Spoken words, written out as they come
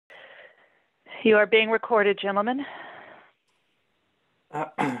You are being recorded, gentlemen.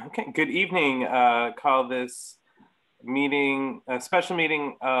 Okay, good evening. Call this meeting, a special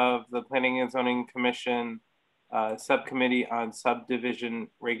meeting of the Planning and Zoning Commission Subcommittee on Subdivision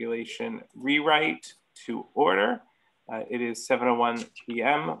Regulation Rewrite to order. It is 7:01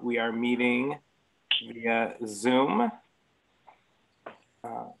 p.m. We are meeting via Zoom.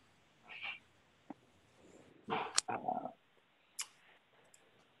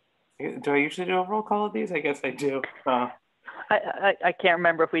 Do I usually do a roll call of these? I guess I do. I can't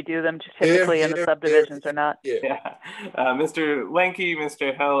remember if we do them typically in the subdivisions or not. Yeah. Mr. Lenke,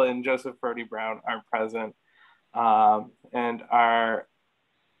 Mr. Hill, and Joseph Brody Brown are present. And our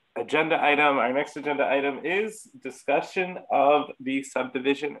agenda item, our next agenda item is discussion of the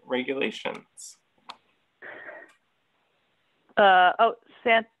subdivision regulations.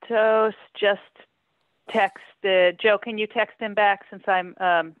 Santos just texted. Joe, can you text him back since I'm...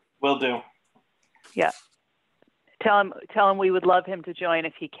 Will do. Yeah. Tell him we would love him to join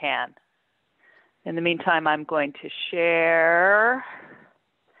if he can. In the meantime, I'm going to share.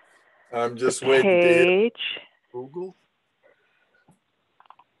 I'm just waiting to hear Google.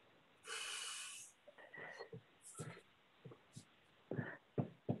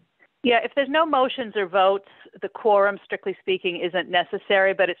 Yeah, if there's no motions or votes, the quorum, strictly speaking, isn't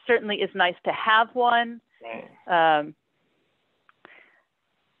necessary, but it certainly is nice to have one. Right.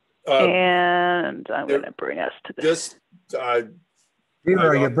 And I'm going to bring us to this.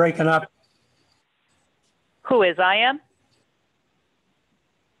 You're breaking up. Who is? I am?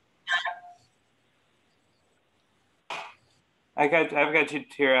 I've got you,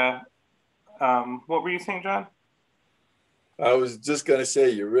 Tira. What were you saying, John? I was just going to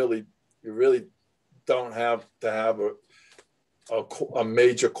say, you really don't have to have a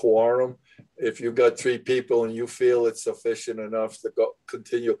major quorum. If you've got 3 people and you feel it's sufficient enough to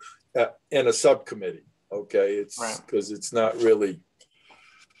continue in a subcommittee, okay? It's because It's not really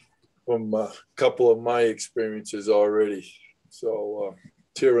from a couple of my experiences already. So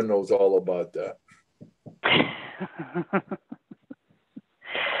Tira knows all about that.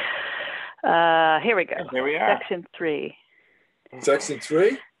 Here we go. Here we are. Section 3. Section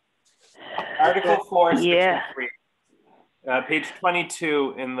 3? Article 4, Section yeah. 3. Page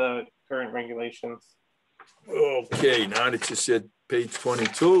 22 in the current regulations. Okay, now that you said page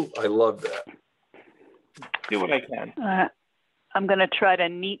 22, I love that. Do what I can. I'm going to try to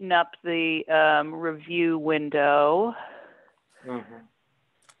neaten up the review window. Mm-hmm.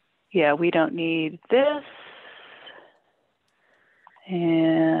 Yeah, we don't need this.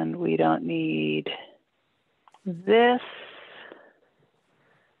 And we don't need this.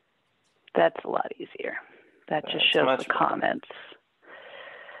 That's a lot easier. That just shows the comments.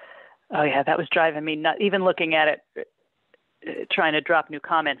 Oh yeah, that was driving me nuts. Even looking at it, trying to drop new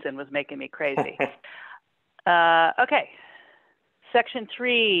comments in was making me crazy. Okay. Section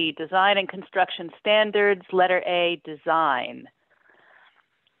 3, Design and Construction Standards, Letter A, Design.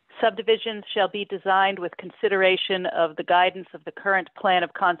 Subdivisions shall be designed with consideration of the guidance of the current Plan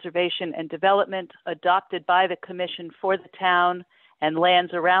of Conservation and Development adopted by the Commission for the town and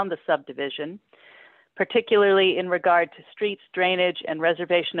lands around the subdivision, particularly in regard to streets, drainage, and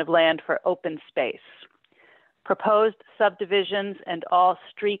reservation of land for open space. Proposed subdivisions and all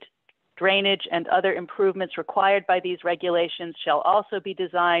street drainage and other improvements required by these regulations shall also be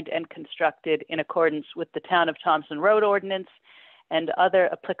designed and constructed in accordance with the Town of Thompson Road Ordinance and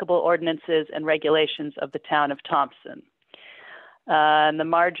other applicable ordinances and regulations of the Town of Thompson. And the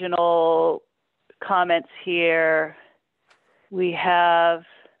marginal comments here, we have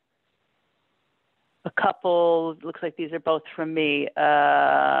a couple, looks like these are both from me.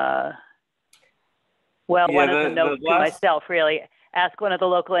 One is a note to myself, really. Ask one of the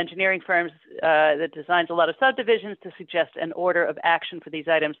local engineering firms that designs a lot of subdivisions to suggest an order of action for these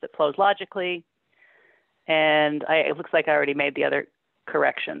items that flows logically. And it looks like I already made the other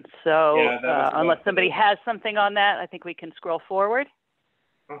correction. So unless somebody has something on that, I think we can scroll forward.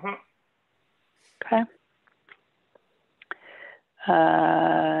 Mm-hmm. Okay.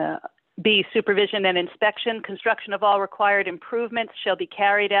 B, supervision and inspection. Construction of all required improvements shall be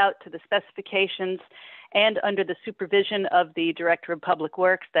carried out to the specifications and under the supervision of the Director of Public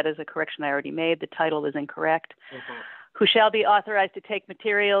Works. That is a correction I already made. The title is incorrect. Mm-hmm. Who shall be authorized to take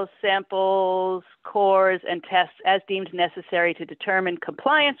materials, samples, cores, and tests as deemed necessary to determine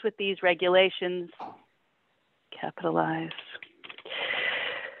compliance with these regulations. Capitalize.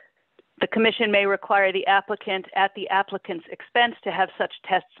 The Commission may require the applicant at the applicant's expense to have such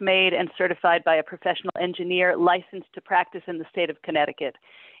tests made and certified by a professional engineer licensed to practice in the state of Connecticut.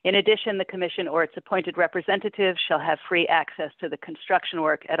 In addition, the Commission or its appointed representative shall have free access to the construction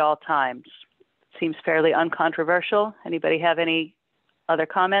work at all times. Seems fairly uncontroversial. Anybody have any other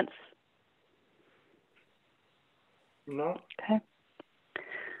comments? No. Okay.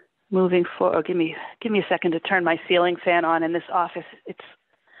 Moving forward, give me a second to turn my ceiling fan on in this office.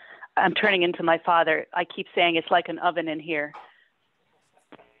 I'm turning into my father. I keep saying it's like an oven in here.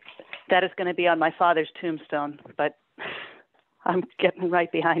 That is going to be on my father's tombstone, but I'm getting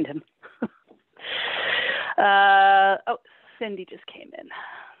right behind him. Oh, Cindy just came in.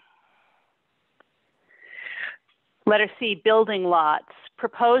 Letter C, building lots.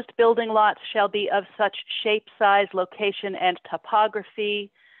 Proposed building lots shall be of such shape, size, location, and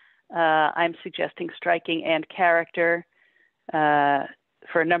topography. I'm suggesting striking and character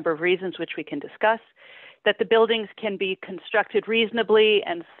for a number of reasons, which we can discuss. That the buildings can be constructed reasonably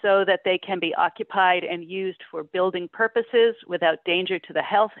and so that they can be occupied and used for building purposes without danger to the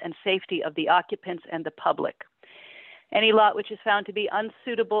health and safety of the occupants and the public. Any lot which is found to be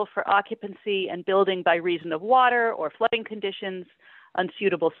unsuitable for occupancy and building by reason of water or flooding conditions,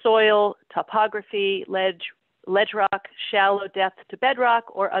 unsuitable soil, topography, ledge rock, shallow depth to bedrock,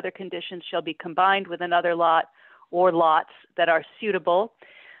 or other conditions shall be combined with another lot or lots that are suitable,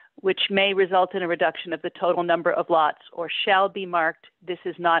 which may result in a reduction of the total number of lots, or shall be marked, this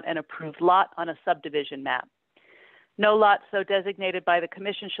is not an approved lot on a subdivision map. No lot so designated by the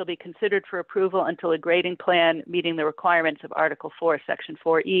Commission shall be considered for approval until a grading plan meeting the requirements of Article 4, Section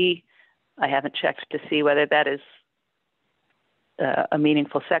 4E. I haven't checked to see whether that is a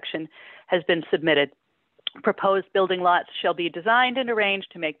meaningful section, has been submitted. Proposed building lots shall be designed and arranged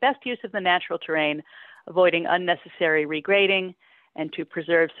to make best use of the natural terrain, avoiding unnecessary regrading, and to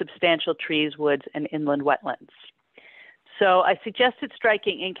preserve substantial trees, woods, and inland wetlands. So I suggested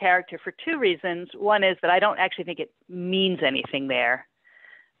striking in character for two reasons. One is that I don't actually think it means anything there.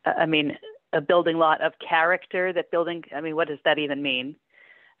 I mean, a building lot of character, what does that even mean?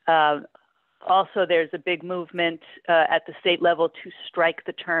 Also, there's a big movement at the state level to strike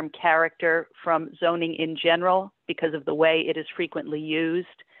the term character from zoning in general because of the way it is frequently used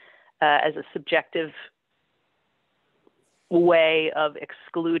as a subjective way of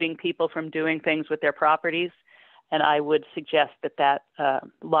excluding people from doing things with their properties. And I would suggest that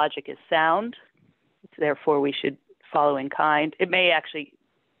logic is sound. Therefore, we should follow in kind. It may actually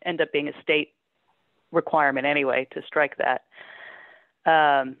end up being a state requirement anyway to strike that.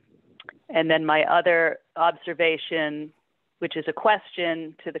 And then my other observation, which is a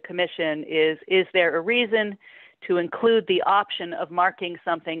question to the Commission, is there a reason to include the option of marking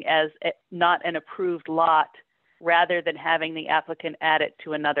something as not an approved lot rather than having the applicant add it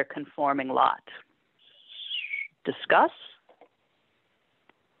to another conforming lot? Discuss.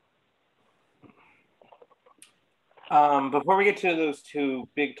 Before we get to those two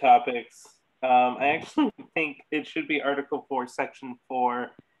big topics, I actually think it should be Article 4, Section 4.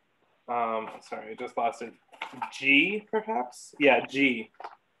 Sorry, I just lost it. G, perhaps? Yeah, G.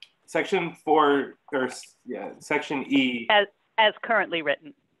 Section 4, or yeah, Section E. As currently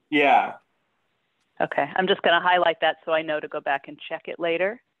written. Yeah. Okay, I'm just going to highlight that so I know to go back and check it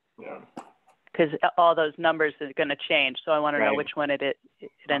later. Yeah. Because all those numbers are going to change, so I want to know which one it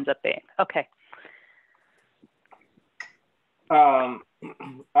ends up being. Okay. I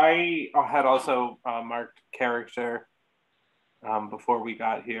had also marked character before we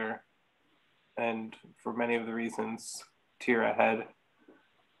got here, and for many of the reasons Tira had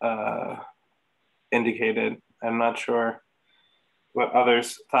indicated. I'm not sure what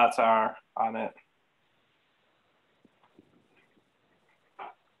others' thoughts are on it.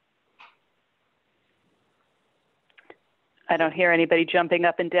 I don't hear anybody jumping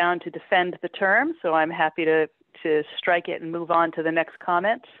up and down to defend the term, so I'm happy to strike it and move on to the next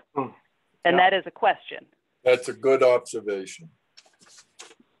comment. And that is a question. That's a good observation.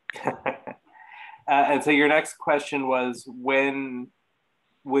 And so your next question was, when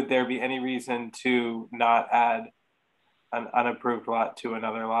would there be any reason to not add an unapproved lot to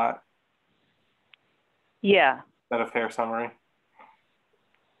another lot? Yeah. Is that a fair summary?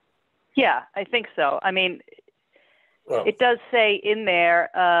 Yeah, I think so. I mean, it does say in there,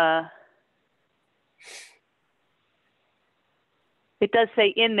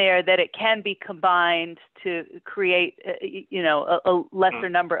 that it can be combined to create, a lesser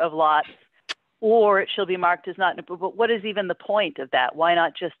number of lots, or it shall be marked as not approved. But what is even the point of that? Why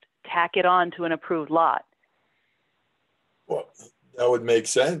not just tack it on to an approved lot? Well, that would make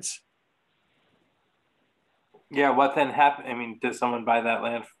sense. Yeah, what then happens? I mean, does someone buy that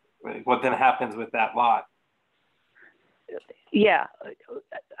land? What then happens with that lot? Yeah,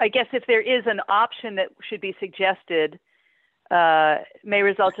 I guess if there is an option that should be suggested, may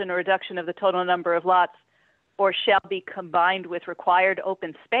result in a reduction of the total number of lots, or shall be combined with required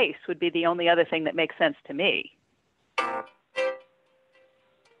open space would be the only other thing that makes sense to me.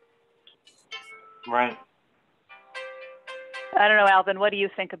 Right. I don't know, Alvin, what do you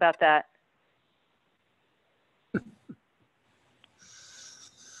think about that?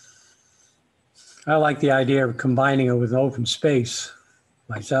 I like the idea of combining it with open space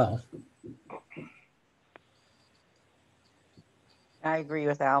myself. I agree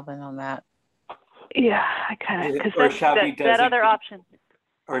with Alvin on that. Yeah, I kind of, because Or shall be that other option.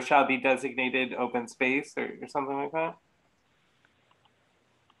 Or shall be designated open space or something like that?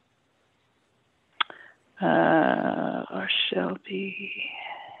 Or shall be.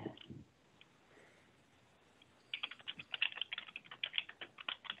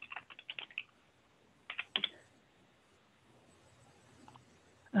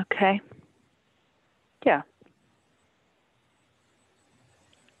 Okay. Yeah.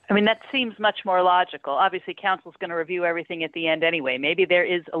 I mean, that seems much more logical. Obviously, council's going to review everything at the end anyway. Maybe there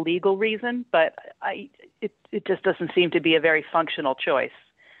is a legal reason, but it just doesn't seem to be a very functional choice.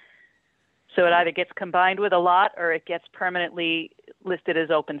 So it either gets combined with a lot or it gets permanently listed as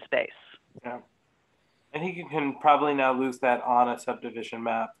open space. Yeah. I think you can probably now lose that on a subdivision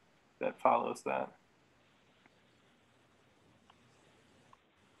map that follows that.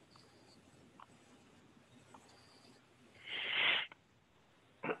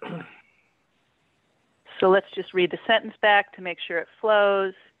 So let's just read the sentence back to make sure it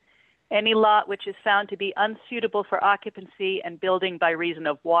flows. Any lot which is found to be unsuitable for occupancy and building by reason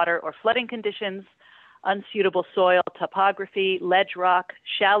of water or flooding conditions, unsuitable soil topography, ledge rock,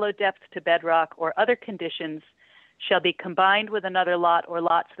 shallow depth to bedrock, or other conditions shall be combined with another lot or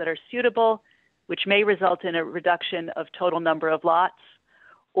lots that are suitable, which may result in a reduction of total number of lots,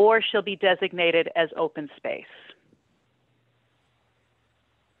 or shall be designated as open space.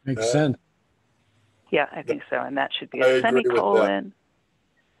 Makes sense. Yeah, I think so. And that should be I a agree with that. semicolon.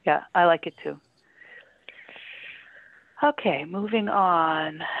 Yeah, I like it too. Okay, moving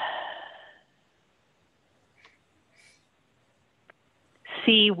on.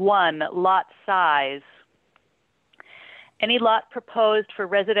 C1, lot size. Any lot proposed for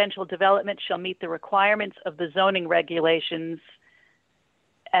residential development shall meet the requirements of the zoning regulations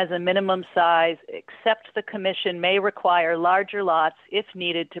as a minimum size, except the commission may require larger lots if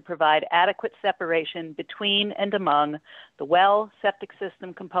needed to provide adequate separation between and among the well, septic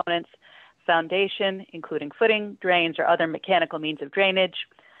system components, foundation, including footing, drains, or other mechanical means of drainage,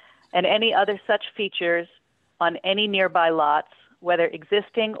 and any other such features on any nearby lots, whether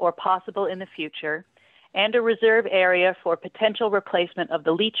existing or possible in the future, and a reserve area for potential replacement of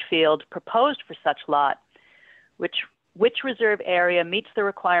the leach field proposed for such lot, which reserve area meets the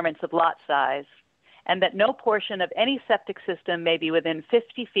requirements of lot size, and that no portion of any septic system may be within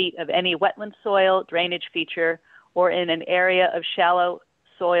 50 feet of any wetland soil, drainage feature, or in an area of shallow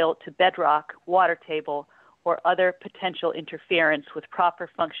soil to bedrock, water table, or other potential interference with proper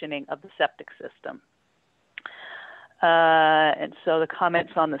functioning of the septic system. And so the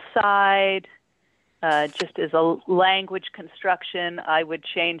comments on the side, just as a language construction, I would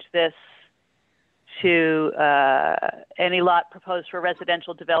change this to any lot proposed for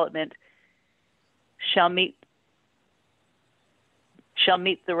residential development shall meet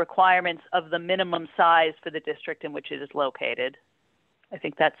the requirements of the minimum size for the district in which it is located. I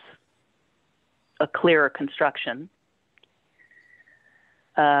think that's a clearer construction.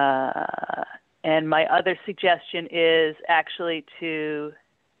 And my other suggestion is actually to,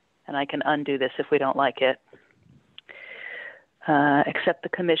 and I can undo this if we don't like it, except the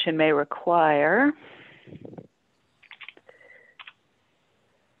commission may require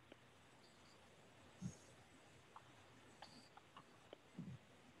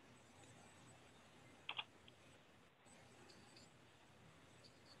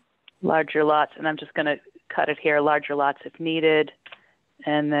larger lots, and I'm just going to cut it here, larger lots if needed,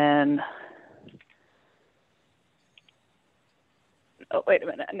 and then, oh, wait a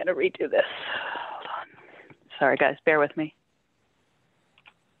minute, I'm going to redo this. Hold on. Sorry, guys, bear with me.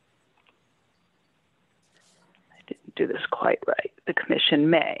 I didn't do this quite right. The commission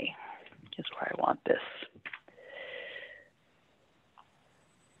may is where I want this.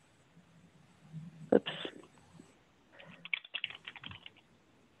 Oops.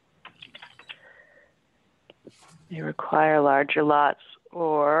 They require larger lots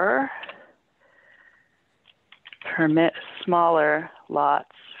or permit smaller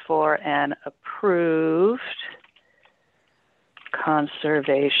lots for an approved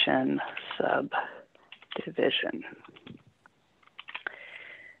conservation subdivision.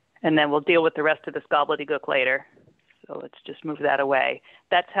 And then we'll deal with the rest of this gobbledygook later. So let's just move that away.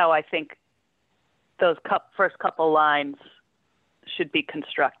 That's how I think those first couple lines should be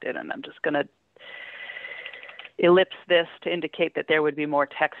constructed. And I'm just going to ellipse this to indicate that there would be more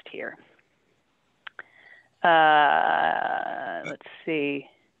text here. Let's see.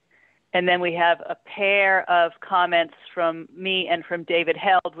 And then we have a pair of comments from me and from David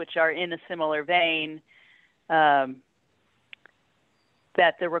Held, which are in a similar vein, that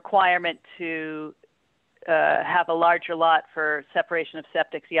the requirement to have a larger lot for separation of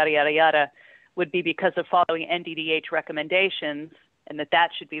septics, yada, yada, yada, would be because of following NDDH recommendations, and that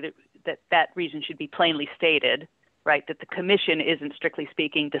should be that reason should be plainly stated, right? That the commission isn't, strictly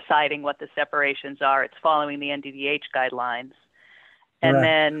speaking, deciding what the separations are. It's following the NDDH guidelines. And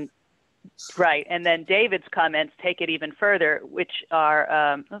then, right, and then David's comments take it even further, which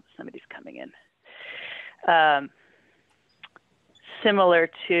are, oops, somebody's coming in, similar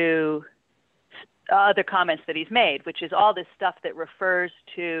to other comments that he's made, which is all this stuff that refers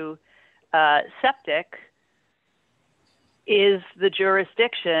to septic is the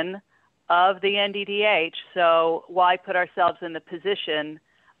jurisdiction of the NDDH. So why put ourselves in the position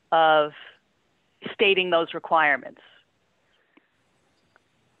of stating those requirements?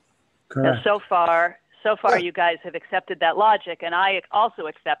 Correct. Now, so far, you guys have accepted that logic, and I also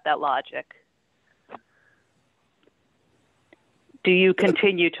accept that logic. Do you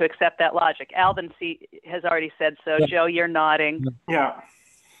continue to accept that logic? Alvin has already said so. Yeah. Joe, you're nodding. Yeah.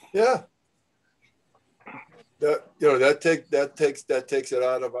 Yeah. That takes it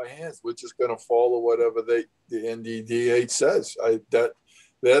out of our hands. We're just going to follow whatever the NDDH says.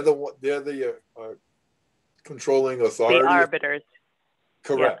 They're the controlling authority. The arbiters.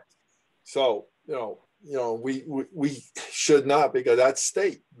 Correct. Yep. So we should not, because that's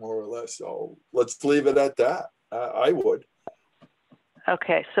state, more or less. So let's leave it at that. I would.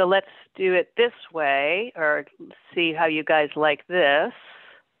 Okay, so let's do it this way, or see how you guys like this.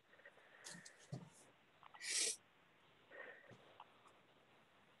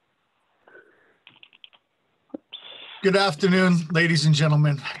 Good afternoon, ladies and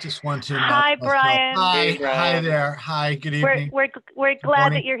gentlemen. I just want to. Hi, Brian. Hi, Hey, Brian. hi there. Hi, good evening. We're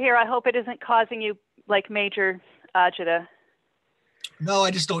glad that you're here. I hope it isn't causing you like major agita. No, I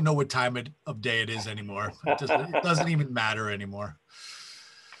just don't know what time of day it is anymore. It doesn't even matter anymore.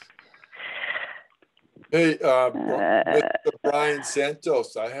 Hey, Mr. Brian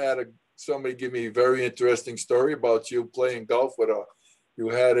Santos, I had somebody give me a very interesting story about you playing golf with you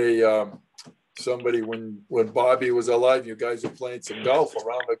had somebody when Bobby was alive, you guys were playing some golf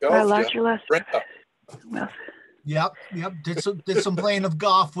around the golf. I lost your last. Yep. Did some playing of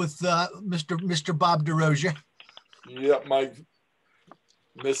golf with Mr. Bob DeRosia. Yep, Mike.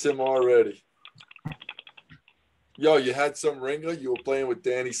 Miss him already. Yo, you had some ringer? You were playing with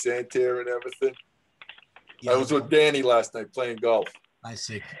Danny Santerre and everything? Yeah. I was with Danny last night playing golf. I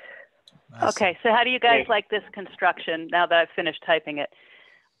see. Okay, so how do you guys like this construction now that I've finished typing it?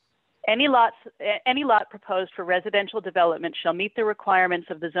 Any lot proposed for residential development shall meet the requirements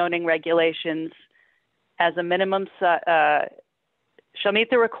of the zoning regulations as a minimum, shall meet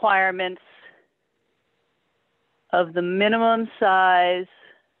the requirements of the minimum size.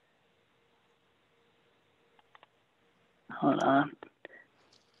 Hold on,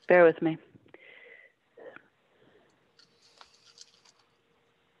 bear with me.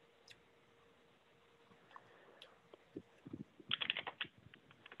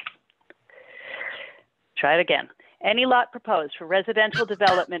 Try it again. Any lot proposed for residential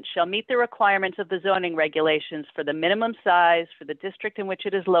development shall meet the requirements of the zoning regulations for the minimum size for the district in which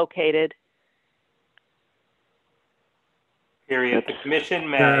it is located. Period. The commission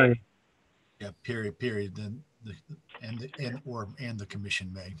may. Yeah. Period. Then the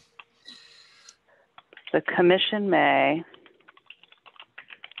commission may. The commission may.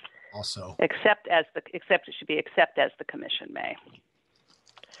 Also. Except it should be except as the commission may.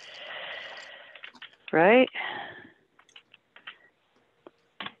 Right?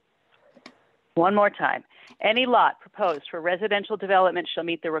 One more time. Any lot proposed for residential development shall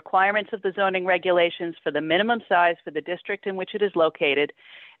meet the requirements of the zoning regulations for the minimum size for the district in which it is located,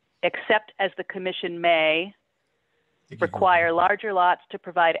 except as the commission may require larger lots to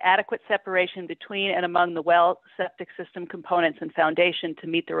provide adequate separation between and among the well, septic system components and foundation to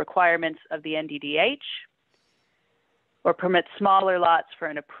meet the requirements of the NDDH, or permit smaller lots for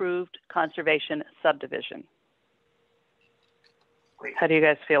an approved conservation subdivision. Great. How do you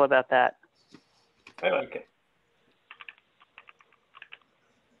guys feel about that? I like it.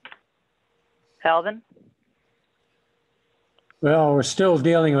 Alvin? Well, we're still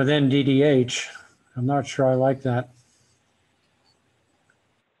dealing with NDDH. I'm not sure I like that.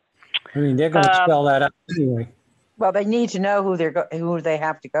 I mean, they're going to spell that out anyway. Well, they need to know who they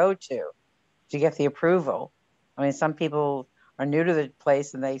have to go to to get the approval. I mean, some people are new to the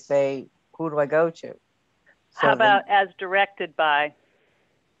place and they say, who do I go to? So how about as directed by?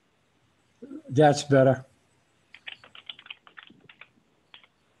 That's better.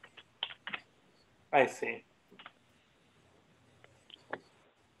 I see.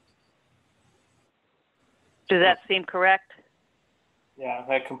 Does that seem correct? Yeah,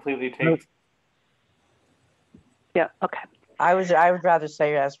 that completely takes. Yeah, okay. I would rather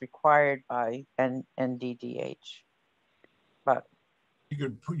say as required by NDDH, but You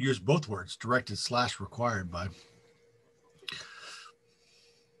could use both words, directed / required by.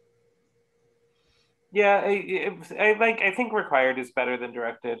 Yeah, I think required is better than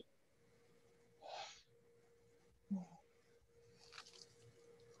directed.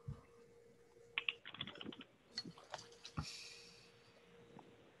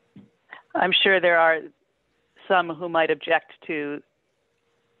 I'm sure there are some who might object to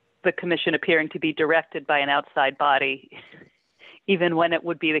the commission appearing to be directed by an outside body, even when it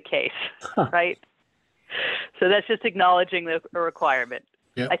would be the case, right? So that's just acknowledging the requirement.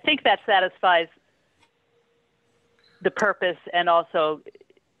 Yep. I think that satisfies the purpose and also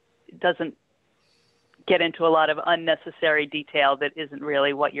doesn't get into a lot of unnecessary detail that isn't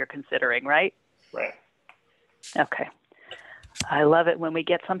really what you're considering, right? Right. Okay. I love it when we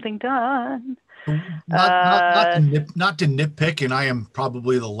get something done. Not to nitpick, and I am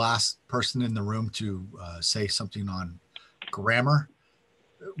probably the last person in the room to say something on grammar.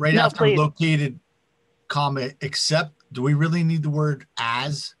 Right No, after please. located, comma, except, do we really need the word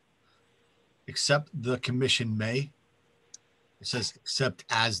as? Except the commission may? It says except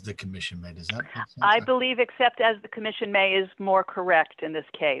as the commission may. Does that make sense? I believe except as the commission may is more correct in this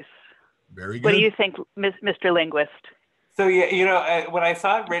case. Very good. What do you think, Mr. Linguist? So yeah, when I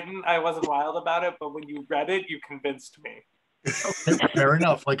saw it written, I wasn't wild about it, but when you read it, you convinced me. Okay, fair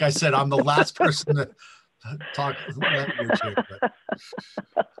enough. Like I said, I'm the last person to talk language here.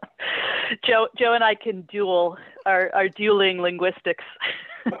 But. Joe and I can are dueling linguistics.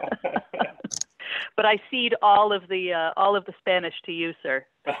 But I cede all of the Spanish to you, sir.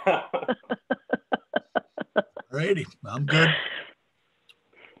 Alrighty, I'm good.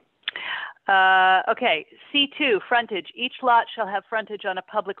 Okay, C2, frontage. Each lot shall have frontage on a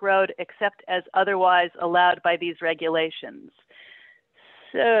public road except as otherwise allowed by these regulations.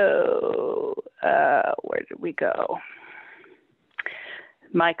 So, where did we go?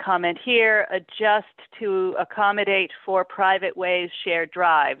 My comment here, adjust to accommodate for private ways, shared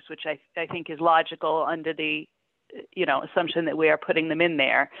drives, which I think is logical under the, assumption that we are putting them in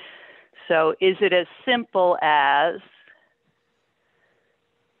there. So is it as simple as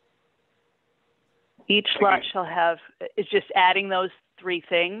each lot shall have, is just adding those three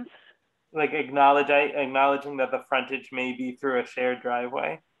things? Like acknowledging that the frontage may be through a shared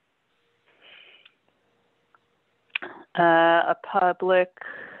driveway? A public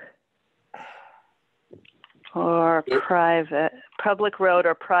or public road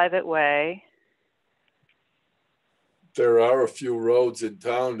or private way. There are a few roads in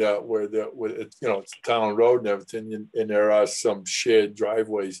town that where it's a town road and everything, and there are some shared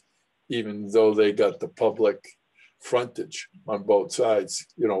driveways, even though they got the public frontage on both sides,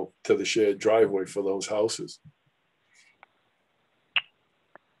 to the shared driveway for those houses.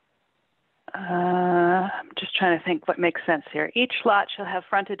 I'm just trying to think what makes sense here. Each lot shall have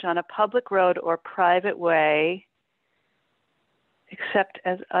frontage on a public road or private way, except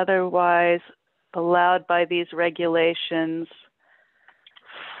as otherwise allowed by these regulations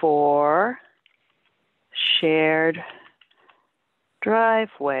for shared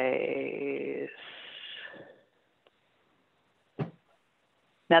driveways.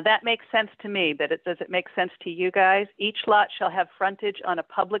 Now that makes sense to me, but does it make sense to you guys? Each lot shall have frontage on a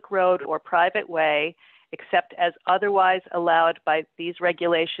public road or private way, except as otherwise allowed by these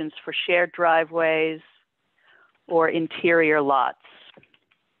regulations for shared driveways or interior lots.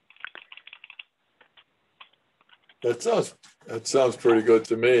 That sounds pretty good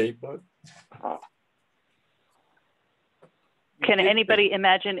to me, but. Can anybody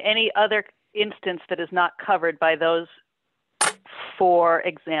imagine any other instance that is not covered by those 4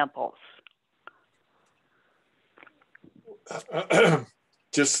 examples?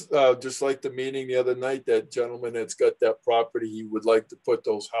 Just like the meeting the other night, that gentleman that's got that property, he would like to put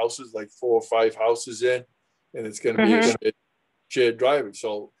those houses, like 4 or 5 houses in, and it's going to be a shared driveway.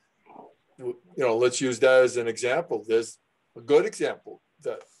 So, let's use that as an example. There's a good example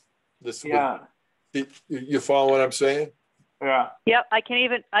that this would, you follow what I'm saying? Yeah. Yep, I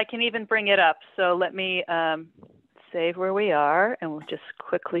can even bring it up. So let me save where we are, and we'll just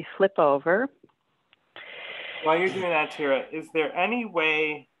quickly flip over. While you're doing that, Tira, is there any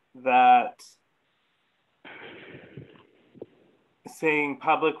way that saying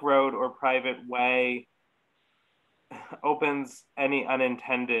public road or private way opens any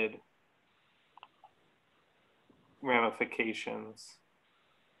unintended ramifications.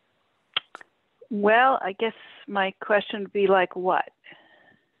 Well, I guess my question would be like what?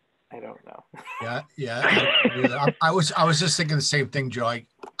 I don't know. Yeah. I was just thinking the same thing, Joe.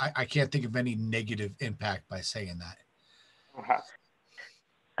 I can't think of any negative impact by saying that.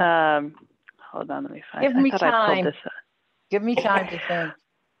 Hold on, let me find. Give me I thought I pulled time. this up. Give me time to think.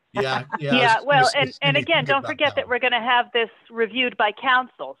 Yeah. Yeah, well, and Cindy, again, think don't about forget that one. we're going to have this reviewed by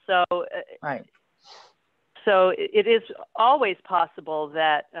council. So, Right. so it is always possible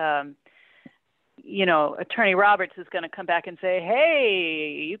that, you know, Attorney Roberts is going to come back and say,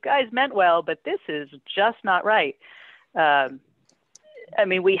 hey, you guys meant well, but this is just not right. I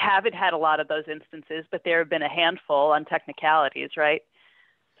mean, we haven't had a lot of those instances, but there have been a handful on technicalities, right?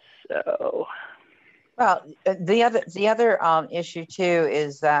 So, Well, the other issue too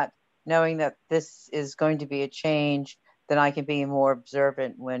is that knowing that this is going to be a change, then I can be more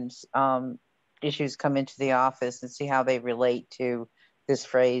observant when issues come into the office and see how they relate to this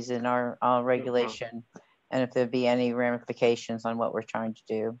phrase in our regulation, and if there'd be any ramifications on what we're trying to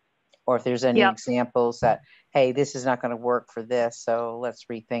do, or if there's any examples that, hey, this is not going to work for this, so let's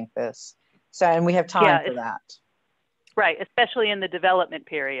rethink this. So, and we have time for that. Right, especially in the development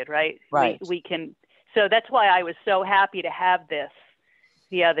period, right? Right. We can, so that's why I was so happy to have this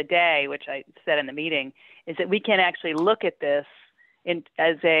the other day, which I said in the meeting, is that we can actually look at this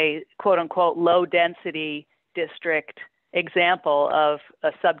as a quote unquote low density district example of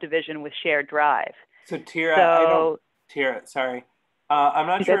a subdivision with shared drive. So Tira, sorry. I'm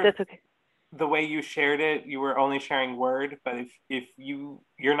not sure that's okay. The way you shared it, you were only sharing Word, but if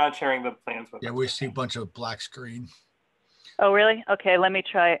you're not sharing the plans with us. Yeah, we see a bunch of black screen. Oh, really? Okay, let me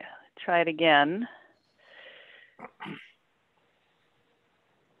try it again.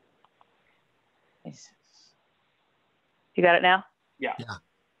 You got it now? Yeah.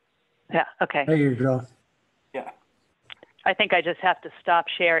 Yeah, okay. There you go. Yeah. I think I just have to stop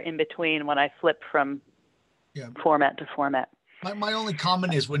share in between when I flip from format to format. My only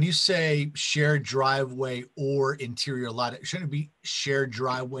comment is when you say shared driveway or interior lot, it shouldn't be shared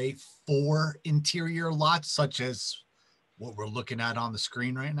driveway for interior lots, such as what we're looking at on the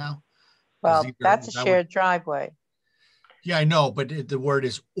screen right now. Well, that's a shared driveway. Yeah, I know, but the word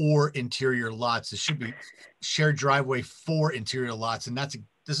is or interior lots. It should be shared driveway for interior lots, and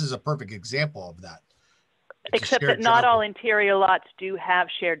this is a perfect example of that. Except that not all interior lots do have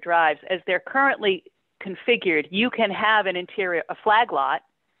shared drives. As they're currently configured, you can have a flag lot.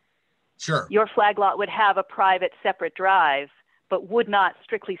 Sure. Your flag lot would have a private separate drive, but would not,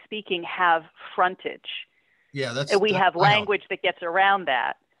 strictly speaking, have frontage. Yeah, we have language that gets around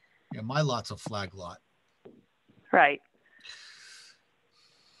that. Yeah, my lot's a flag lot. Right.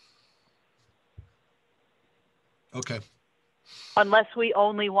 Okay. Unless we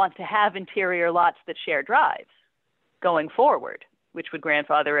only want to have interior lots that share drives going forward, which would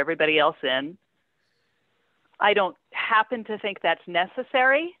grandfather everybody else in. I don't happen to think that's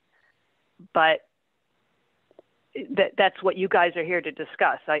necessary, but that's what you guys are here to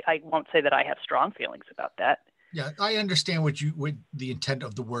discuss. I won't say that I have strong feelings about that. Yeah, I understand what the intent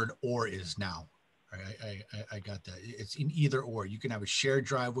of the word or is now. I got that. It's in either or. You can have a shared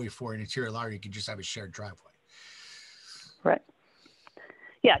driveway for an interior lot, or you can just have a shared driveway. Right.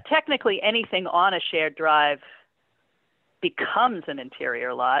 Yeah, technically anything on a shared drive becomes an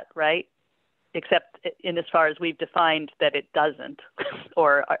interior lot, right? Except in as far as we've defined that it doesn't,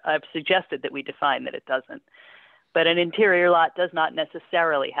 or I've suggested that we define that it doesn't. But an interior lot does not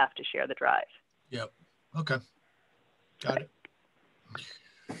necessarily have to share the drive. Yep. Okay. Got it.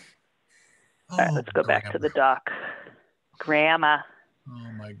 All right, let's go back to the doc. Grammar.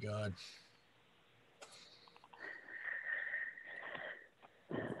 Oh my God.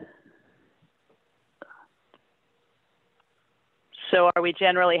 So are we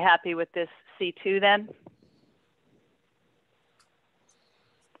generally happy with this C2 then?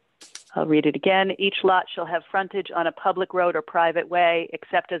 I'll read it again. Each lot shall have frontage on a public road or private way,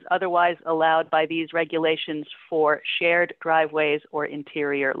 except as otherwise allowed by these regulations for shared driveways or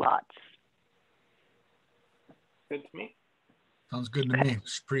interior lots. Good to me. Sounds good to me.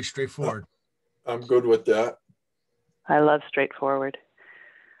 It's pretty straightforward. I'm good with that. I love straightforward.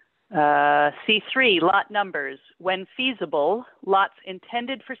 C3, lot numbers. When feasible, lots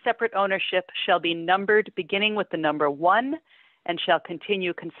intended for separate ownership shall be numbered beginning with the number 1 and shall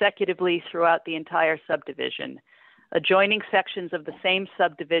continue consecutively throughout the entire subdivision. Adjoining sections of the same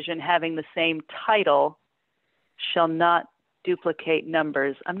subdivision having the same title shall not duplicate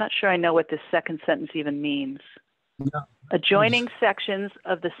numbers. I'm not sure I know what this second sentence even means. No. Adjoining sections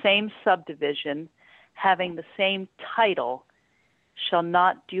of the same subdivision having the same title shall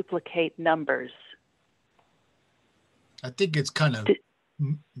not duplicate numbers. I think it's kind of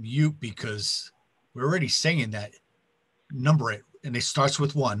mute because we're already saying that number it, and it starts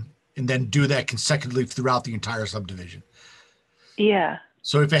with 1, and then do that consecutively throughout the entire subdivision. Yeah.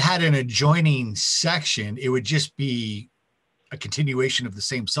 So if it had an adjoining section, it would just be a continuation of the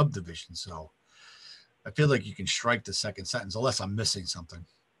same subdivision. So I feel like you can strike the second sentence unless I'm missing something.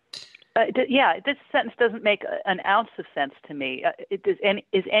 Yeah, this sentence doesn't make an ounce of sense to me.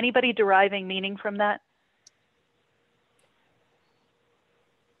 Is anybody deriving meaning from that?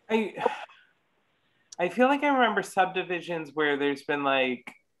 I feel like I remember subdivisions where there's been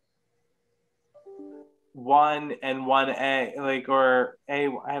like 1 and 1A, like, or A,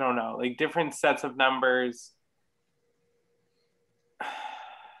 I don't know, like different sets of numbers.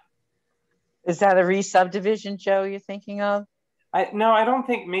 Is that a re-subdivision, Joe, you're thinking of? No, I don't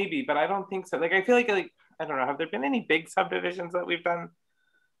think, maybe, but I don't think so. Like, I feel like, I don't know, have there been any big subdivisions that we've done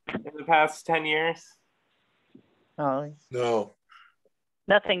in the past 10 years? Oh, No,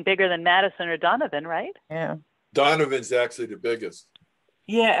 Nothing bigger than Madison or Donovan, right? yeah. Donovan's actually the biggest.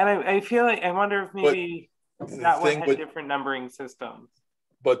 Yeah, and I feel like, I wonder if maybe that one had different numbering systems.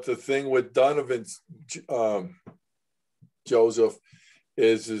 But the thing with Donovan's, Joseph,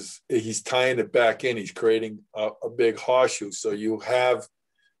 is he's tying it back in. He's creating a big horseshoe. So you have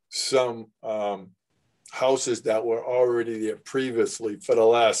some houses that were already there previously for the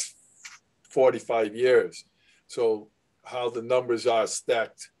last 45 years. So how the numbers are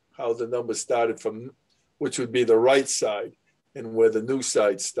stacked, how the numbers started from, which would be the right side, and where the new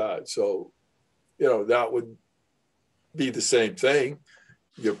side starts. So, that would be the same thing.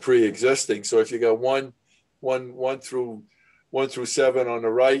 You're pre-existing. So if you got one through 7 on the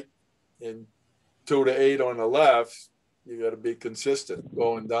right and 2 to 8 on the left, you got to be consistent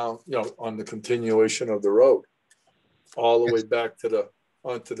going down, on the continuation of the road, all the way back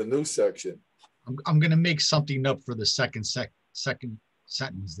onto the new section. I'm going to make something up for the second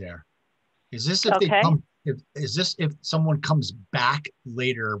sentence there. Is this if Okay. they come? Is this if someone comes back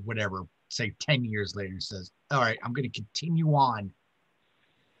later, whatever, say 10 years later, and says, "All right, I'm going to continue on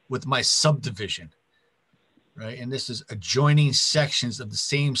with my subdivision." Right, and this is adjoining sections of the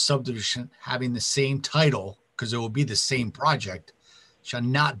same subdivision having the same title, because it will be the same project, shall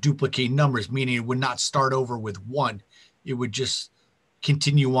not duplicate numbers, meaning it would not start over with 1. It would just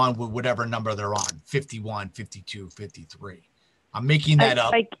continue on with whatever number they're on, 51, 52, 53. I'm making that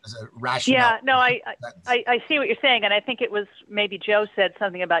up as a rationale. Yeah, no, I see what you're saying, and I think it was maybe Joe said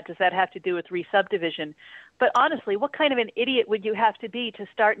something about, does that have to do with re-subdivision? But honestly, what kind of an idiot would you have to be to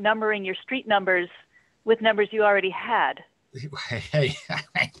start numbering your street numbers with numbers you already had? Hey,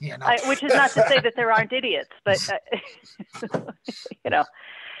 which is not to say that there aren't idiots, but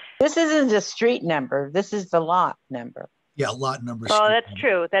This isn't a street number. This is the lot number. Yeah, lot numbers. Oh, that's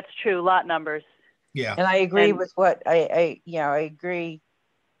true. That's true. Lot numbers. Yeah. And I agree with what I agree.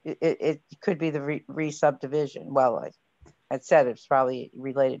 It could be the re-subdivision. Well, I said it's probably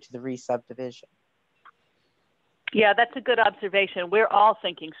related to the re-subdivision. Yeah, that's a good observation. We're all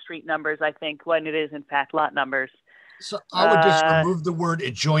thinking street numbers, I think, when it is in fact lot numbers. So I would just remove the word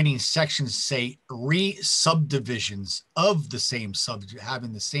adjoining sections, say re-subdivisions of the same subdivision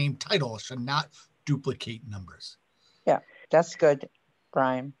having the same title should not duplicate numbers. Yeah, that's good,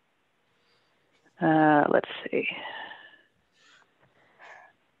 Brian. Let's see.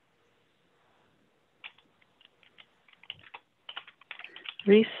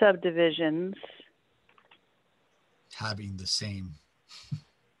 Re-subdivisions. Having the same,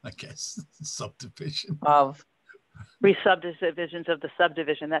 I guess, subdivision. Of Re-subdivisions of the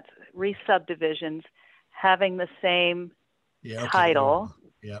subdivision. That's re-subdivisions having the same title.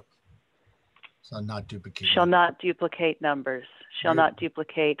 Yep. So not duplicate. Shall not duplicate numbers. Shall not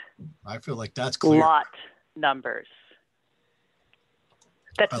duplicate. I feel like that's clear. Lot numbers.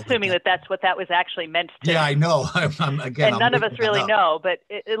 That's assuming that that's what that was actually meant to. Yeah, I know. And none of us really know, but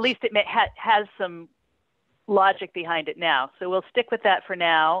at least it has some logic behind it now. So we'll stick with that for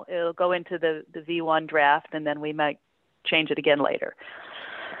now. It'll go into the V1 draft, and then we might change it again later.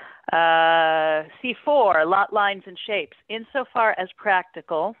 C4, lot lines and shapes. Insofar as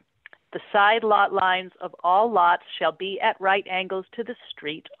practical, the side lot lines of all lots shall be at right angles to the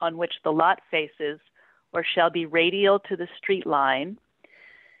street on which the lot faces, or shall be radial to the street line.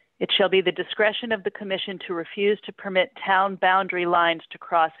 It shall be the discretion of the commission to refuse to permit town boundary lines to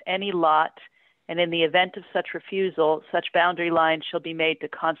cross any lot, and in the event of such refusal, such boundary lines shall be made to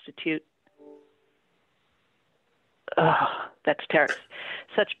constitute That's terrible.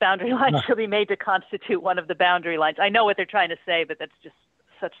 Such boundary lines shall be made to constitute one of the boundary lines. I know what they're trying to say, but that's just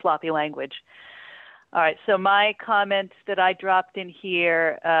such sloppy language. All right, so my comment that I dropped in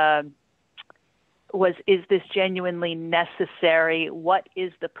here was, is this genuinely necessary? What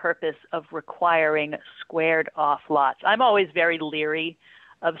is the purpose of requiring squared off lots? I'm always very leery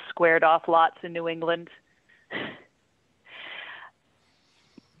of squared off lots in New England.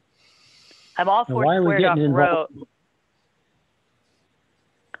 I'm all for squared off road.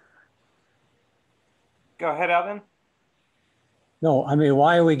 Go ahead, Alvin. No, I mean,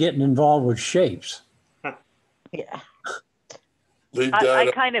 why are we getting involved with shapes? Yeah. I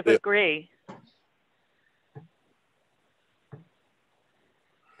kind of agree.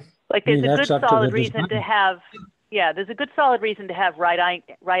 Like there's a good solid reason to have, there's a good solid reason to have right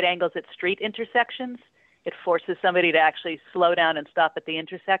angles at street intersections. It forces somebody to actually slow down and stop at the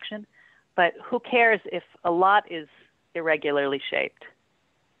intersection. But who cares if a lot is irregularly shaped?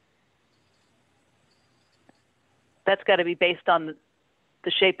 That's got to be based on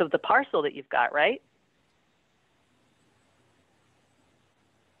the shape of the parcel that you've got, right?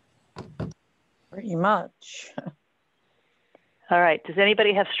 Pretty much. All right. Does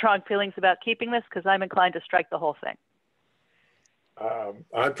anybody have strong feelings about keeping this? Because I'm inclined to strike the whole thing.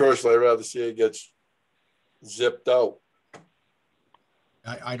 I personally rather see it get zipped out.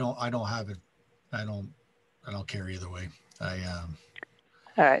 I don't have it. I don't care either way. All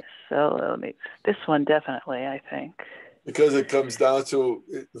right. So this one definitely, I think. Because it comes down to,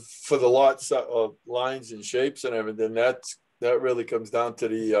 for the lots of lines and shapes and everything, that really comes down to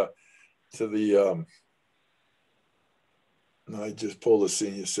the I just pulled a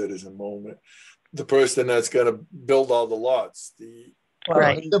senior citizen moment. The person that's going to build all the lots, the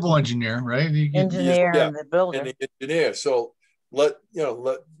civil engineer, right? Engineer and the builder. And the engineer. So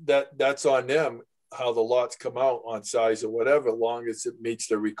that's on them, how the lots come out on size or whatever, as long as it meets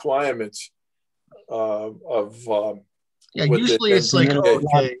the requirements usually it's like,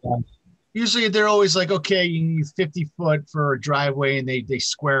 okay. Usually they're always like, okay, you need 50 foot for a driveway, and they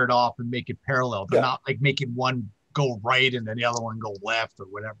square it off and make it parallel. They're not like making one go right and then the other one go left or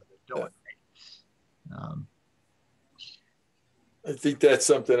whatever they're doing. I think that's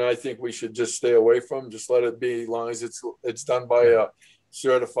something I think we should just stay away from. Just let it be, as long as it's done by a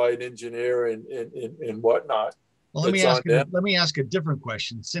certified engineer and whatnot. Well, let me ask a different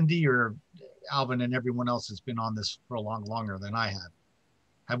question. Cindy or Alvin and everyone else has been on this for a longer than I have.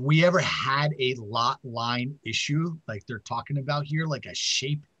 Have we ever had a lot line issue like they're talking about here, like a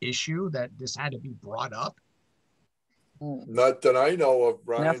shape issue that this had to be brought up? Not that I know of,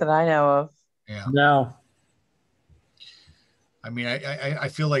 Brian. Not that I know of. Yeah. No. I mean, I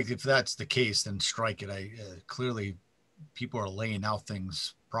feel like if that's the case, then strike it. Clearly, people are laying out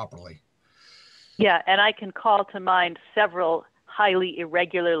things properly. Yeah, and I can call to mind several highly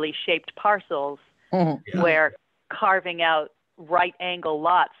irregularly shaped parcels where carving out right angle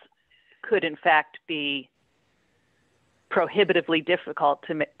lots could in fact be prohibitively difficult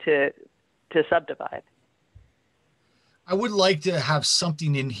to subdivide. I would like to have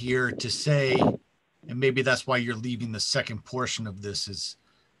something in here to say, and maybe that's why you're leaving the second portion of this is.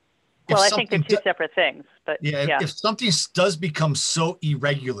 Well, I think they're two separate things, but if something does become so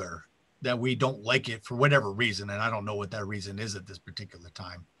irregular that we don't like it for whatever reason, and I don't know what that reason is at this particular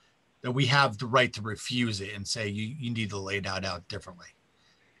time, that we have the right to refuse it and say, you need to lay that out differently.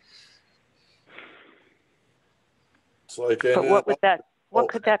 It's like, but what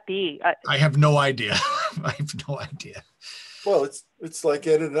could that be? I have no idea. I have no idea. Well, it's like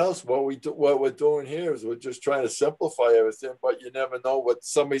anything else. What we're doing here is we're just trying to simplify everything, but you never know what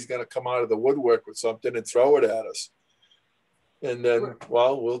somebody's going to come out of the woodwork with something and throw it at us. And then,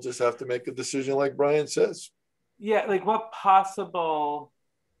 well, we'll just have to make a decision like Brian says. Yeah, like what possible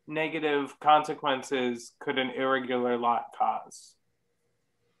negative consequences could an irregular lot cause?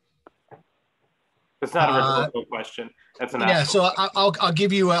 It's not a rhetorical question. That's an so I'll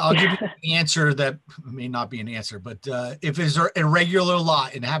give you an answer that may not be an answer, but if it's an irregular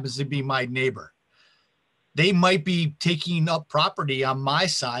lot and it happens to be my neighbor, they might be taking up property on my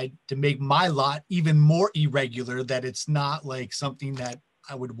side to make my lot even more irregular, that it's not like something that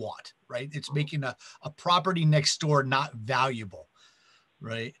I would want, right? It's making a property next door not valuable,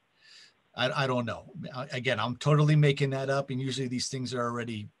 right? I don't know. Again, I'm totally making that up, and usually these things are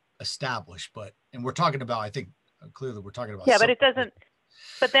already established, and we're talking about, I think clearly we're talking about. Yeah, but it doesn't,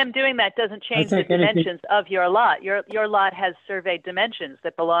 but them doing that doesn't change the dimensions of your lot. Your lot has surveyed dimensions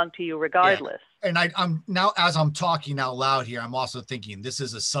that belong to you regardless. Yeah. And I'm now, as I'm talking out loud here, I'm also thinking this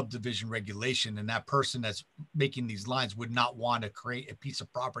is a subdivision regulation, and that person that's making these lines would not want to create a piece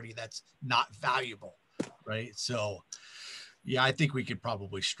of property that's not valuable, right? So, yeah, I think we could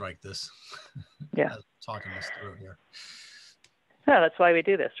probably strike this. Yeah. Talking this through here. No, that's why we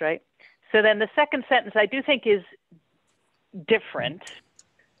do this, right? So then the second sentence I do think is different.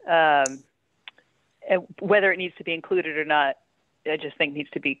 Whether it needs to be included or not, I just think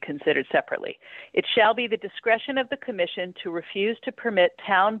needs to be considered separately. It shall be the discretion of the commission to refuse to permit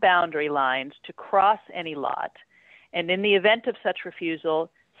town boundary lines to cross any lot, and in the event of such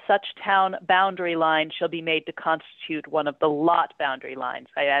refusal, such town boundary line shall be made to constitute one of the lot boundary lines.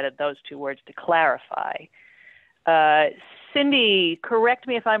 I added those two words to clarify. Cindy, correct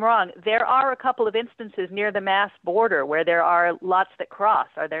me if I'm wrong. There are a couple of instances near the Mass border where there are lots that cross,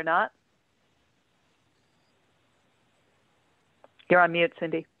 are there not? You're on mute,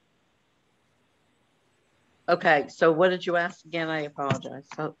 Cindy. Okay, so what did you ask again? I apologize.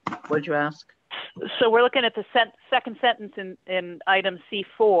 So what did you ask? So we're looking at the second sentence in item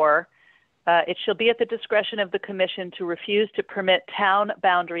C4. It shall be at the discretion of the commission to refuse to permit town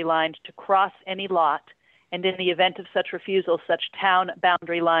boundary lines to cross any lot, and in the event of such refusal, such town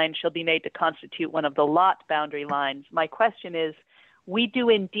boundary line shall be made to constitute one of the lot boundary lines. My question is, we do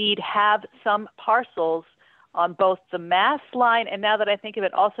indeed have some parcels on both the Mass line and, now that I think of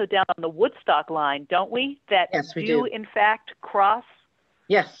it, also down on the Woodstock line, don't we? That Yes, we do. in fact cross?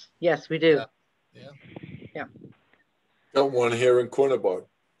 Yes, we do. Yeah. Got one here in Quinnebog.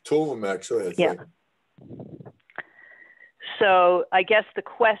 Two of them, actually, I think. So I guess the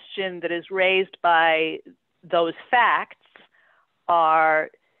question that is raised by those facts are,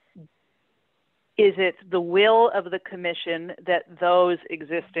 is it the will of the commission that those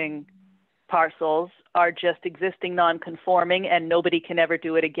existing parcels are just existing non-conforming and nobody can ever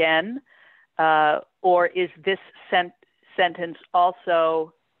do it again? Or is this sentence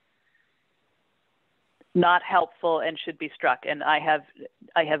also not helpful and should be struck? And I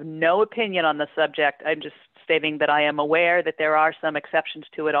have no opinion on the subject. I'm just stating that I am aware that there are some exceptions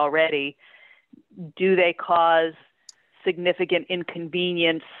to it already. Do they cause significant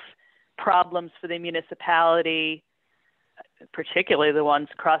inconvenience, problems for the municipality, particularly the ones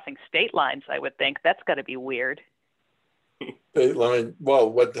crossing state lines? I would think that's got to be weird. State line.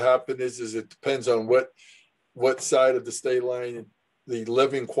 Well, what happened is it depends on what side of the state line the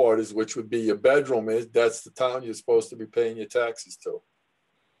living quarters, which would be your bedroom, is. That's the town you're supposed to be paying your taxes to,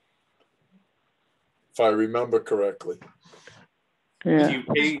 if I remember correctly. Yeah. Do you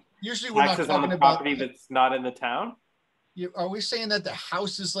pay usually we're taxes not on the property that's not in the town? Are we saying that the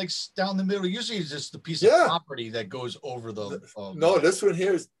house is like down the middle? Usually it's just the piece of property that goes over the. No, this one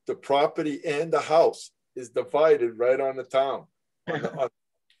here is the property and the house is divided right on the town, on the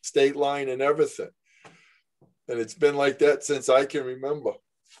state line and everything. And it's been like that since I can remember,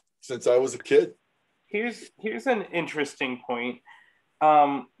 since I was a kid. Here's an interesting point.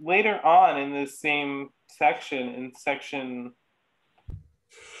 Later on in this same section, in section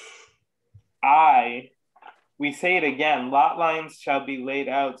I, we say it again: lot lines shall be laid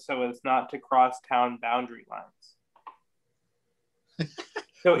out so as not to cross town boundary lines.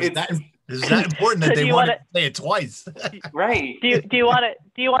 So is that important that so they want to say it twice? Right. Do you want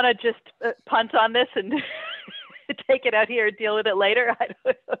to just punt on this and take it out here and deal with it later? I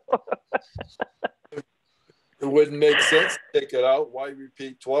don't know. It wouldn't make sense to take it out. Why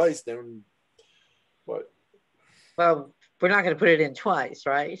repeat twice? Then what? Well, we're not going to put it in twice,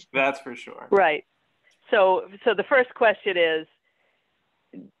 right? That's for sure. Right. So the first question is,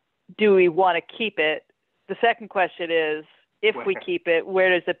 do we want to keep it? The second question is, if we keep it, where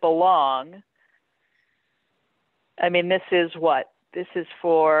does it belong? I mean, this is what? This is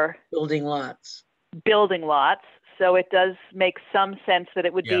for building lots. Building lots. So it does make some sense that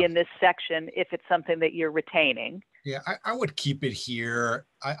it would be in this section if it's something that you're retaining. Yeah, I would keep it here.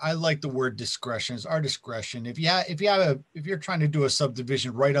 I like the word discretion. It's our discretion. If you're trying to do a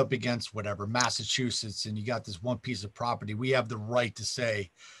subdivision right up against whatever, Massachusetts, and you got this one piece of property, we have the right to say,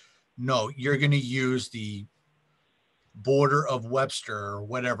 no, you're going to use the border of Webster or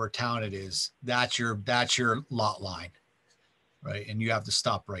whatever town it is. That's your lot line, right? And you have to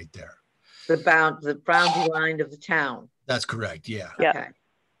stop right there. The boundary line of the town. That's correct. Yeah. Okay.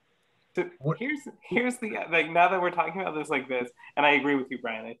 So here's the, like, now that we're talking about this like this, and I agree with you,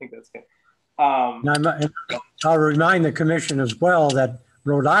 Brian. I think that's good. I'll remind the commission as well that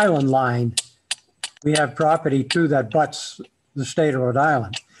Rhode Island line, we have property too that butts the state of Rhode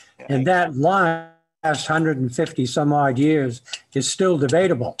Island, and that line, last 150 some odd years, is still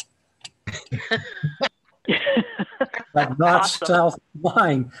debatable. But not south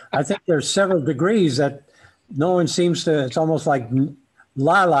line. I think there's several degrees that no one seems to. It's almost like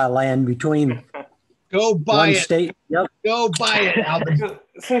la la land between go buy one it. State. Yep. Go buy it, Alvin.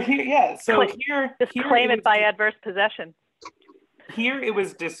 So here, yeah. So here, just claim it by adverse possession. Here it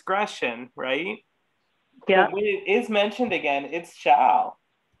was discretion, right? Yeah. But when it is mentioned again, it's shall.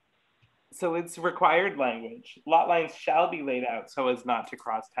 So it's required language. Lot lines shall be laid out so as not to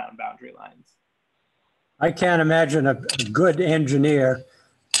cross town boundary lines. I can't imagine a good engineer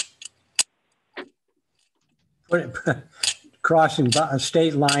crossing a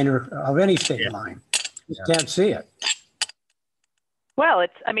state line or of any state line. You can't see it. Well,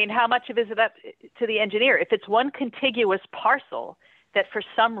 I mean, how much of it is up to the engineer? If it's one contiguous parcel that for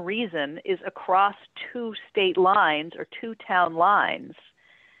some reason is across two state lines or two town lines,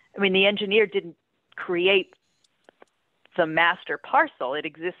 I mean, the engineer didn't create the master parcel. It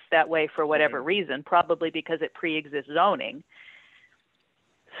exists that way for whatever reason, probably because it pre-exists zoning.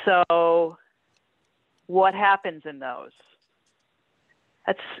 So what happens in those?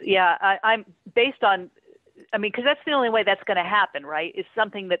 I'm based on, I mean, because that's the only way that's going to happen, right? Is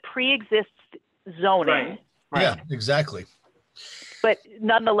something that pre-exists zoning. Right. Yeah, exactly. But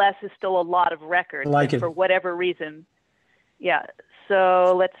nonetheless is still a lot of record for whatever reason. Yeah.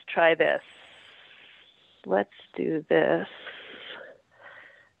 So let's try this. Let's do this.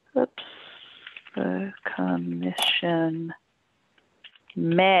 Oops. The commission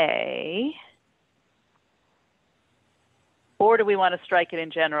may, or do we want to strike it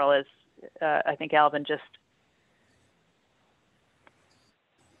in general as I think Alvin just.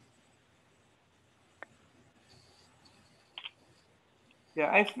 Yeah,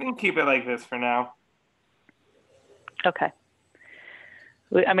 I think keep it like this for now. Okay.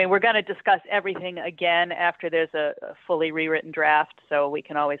 I mean, we're going to discuss everything again after there's a fully rewritten draft, so we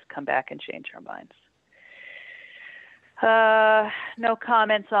can always come back and change our minds. No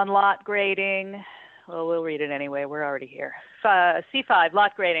comments on lot grading. Well, we'll read it anyway. We're already here. C5,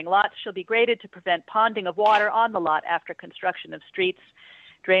 lot grading. Lots shall be graded to prevent ponding of water on the lot after construction of streets,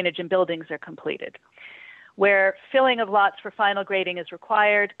 drainage, and buildings are completed. Where filling of lots for final grading is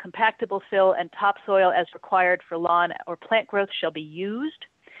required, compactable fill and topsoil as required for lawn or plant growth shall be used.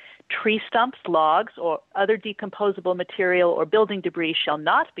 Tree stumps, logs, or other decomposable material or building debris shall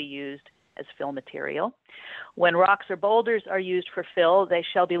not be used as fill material. When rocks or boulders are used for fill, they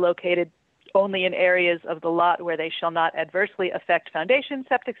shall be located only in areas of the lot where they shall not adversely affect foundations,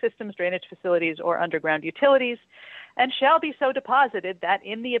 septic systems, drainage facilities, or underground utilities, and shall be so deposited that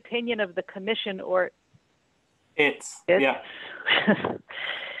in the opinion of the commission or yeah.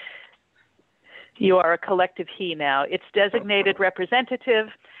 You are a collective he now. Its designated representative,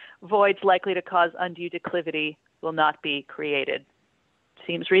 voids likely to cause undue declivity will not be created.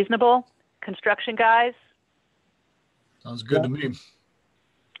 Seems reasonable. Construction guys? Sounds good to me.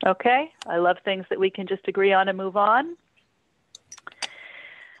 Okay. I love things that we can just agree on and move on.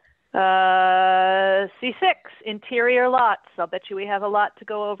 C6, interior lots. I'll bet you we have a lot to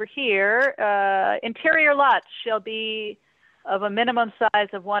go over here. Interior lots shall be of a minimum size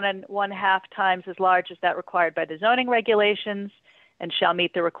of 1 1/2 times as large as that required by the zoning regulations and shall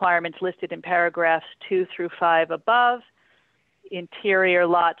meet the requirements listed in paragraphs 2 through 5 above. Interior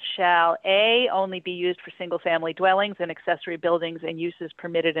lots shall A, only be used for single-family dwellings and accessory buildings and uses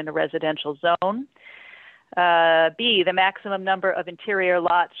permitted in a residential zone. B, the maximum number of interior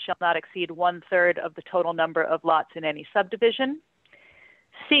lots shall not exceed 1/3 of the total number of lots in any subdivision.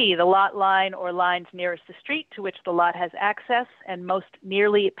 C, the lot line or lines nearest the street to which the lot has access and most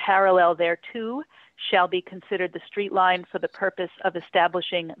nearly parallel thereto shall be considered the street line for the purpose of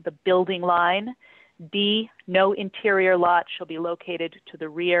establishing the building line. D, no interior lot shall be located to the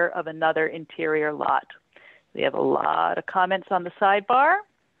rear of another interior lot. We have a lot of comments on the sidebar.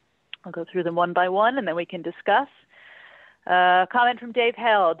 I'll go through them one by one, and then we can discuss. Comment from Dave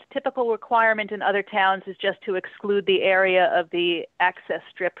Held. Typical requirement in other towns is just to exclude the area of the access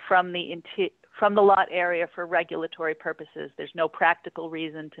strip from the lot area for regulatory purposes. There's no practical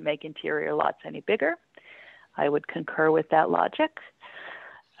reason to make interior lots any bigger. I would concur with that logic.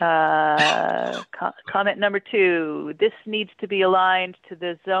 Comment number 2. This needs to be aligned to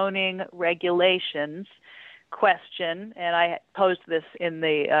the zoning regulations question, and I posed this in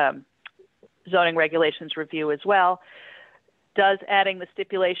the zoning regulations review as well. Does adding the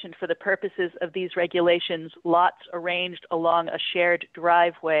stipulation for the purposes of these regulations, lots arranged along a shared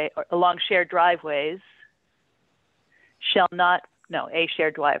driveway or along shared driveways a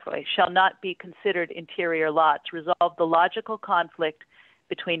shared driveway shall not be considered interior lots, resolve the logical conflict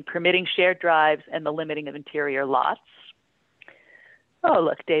between permitting shared drives and the limiting of interior lots. Oh,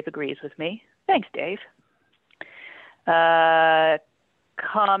 look, Dave agrees with me. Thanks, Dave.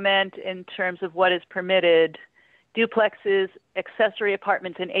 Comment in terms of what is permitted. duplexes, accessory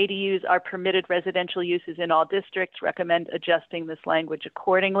apartments, and ADUs are permitted residential uses in all districts. Recommend adjusting this language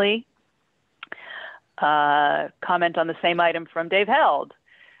accordingly. Comment on the same item from Dave Held.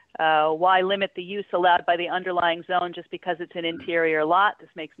 Why limit the use allowed by the underlying zone just because it's an interior lot? This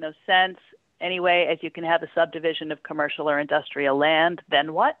makes no sense. Anyway, as you can have a subdivision of commercial or industrial land,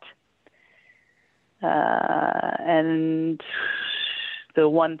 then what? And the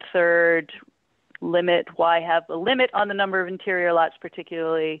 1/3 limit, why have a limit on the number of interior lots,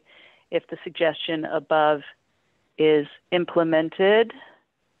 particularly if the suggestion above is implemented?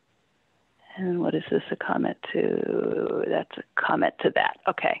 And what is this a comment to? That's a comment to that.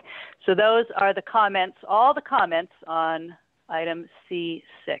 Okay, so those are the comments, all the comments on item C6.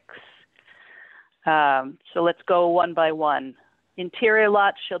 So let's go one by one. Interior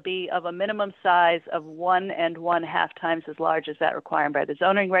lots shall be of a minimum size of 1 1/2 times as large as that required by the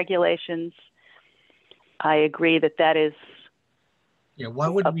zoning regulations. I agree that that is why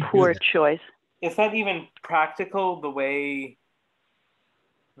would a we poor do that? choice. Is that even practical the way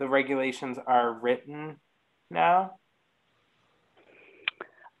the regulations are written now?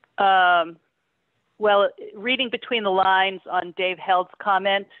 Well, reading between the lines on Dave Held's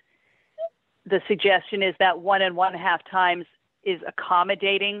comment, the suggestion is that 1 1/2 times is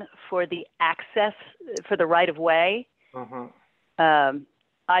accommodating for the access, for the right of way.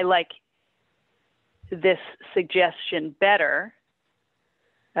 I like this suggestion better,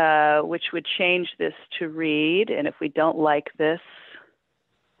 which would change this to read. And if we don't like this,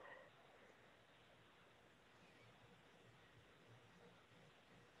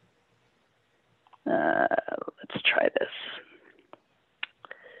 let's try this.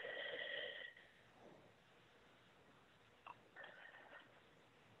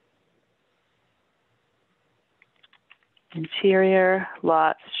 Interior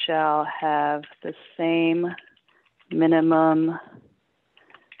lots shall have the same minimum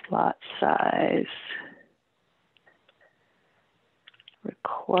lot size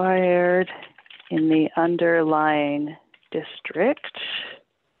required in the underlying district.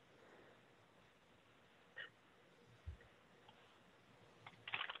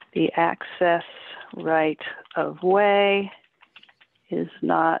 The access right of way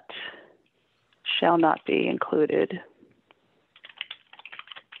shall not be included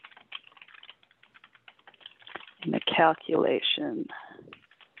in the calculation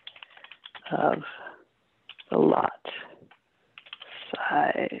of the lot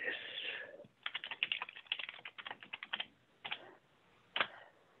size.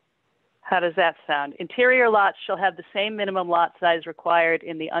 How does that sound? Interior lots shall have the same minimum lot size required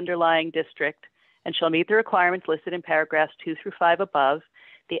in the underlying district and shall meet the requirements listed in paragraphs 2 through 5 above.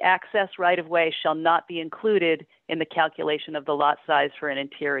 The access right-of-way shall not be included in the calculation of the lot size for an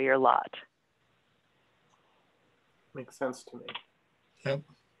interior lot. Makes sense to me. Yep,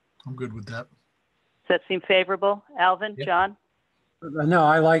 I'm good with that. Does that seem favorable? Alvin, Yep. John? No,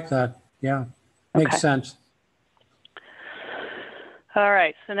 I like that. Yeah, makes Okay. sense. All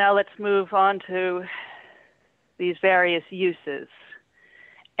right, so now let's move on to these various uses.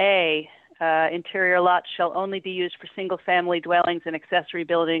 A, interior lots shall only be used for single-family dwellings and accessory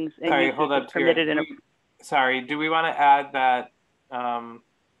buildings. And Sorry, uses hold up, as permitted in a, sorry, do we want to add that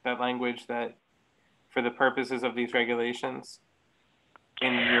that language that for the purposes of these regulations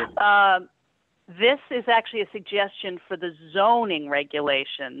in your this is actually a suggestion for the zoning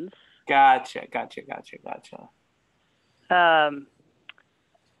regulations. Gotcha.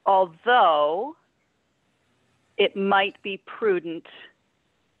 Although it might be prudent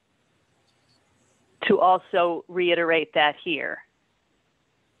to also reiterate that here.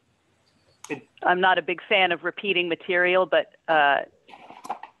 I'm not a big fan of repeating material, but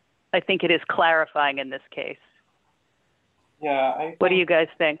I think it is clarifying in this case. Yeah. What do you guys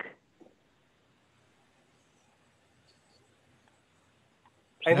think?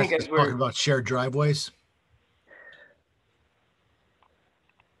 I think as we're talking about shared driveways.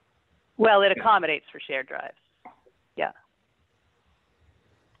 Well, it accommodates for shared drives. Yeah.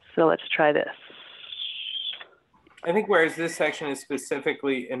 So let's try this. I think whereas this section is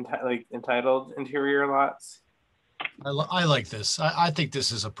specifically entitled interior lots. I like this. I think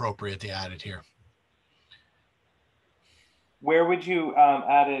this is appropriate to add it here. Where would you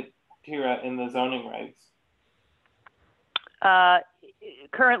add it, Kira, in the zoning regs?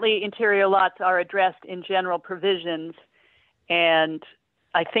 Currently, interior lots are addressed in general provisions, and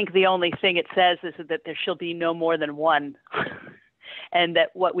I think the only thing it says is that there shall be no more than one. And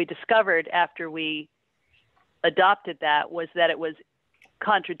that what we discovered after we adopted that was that it was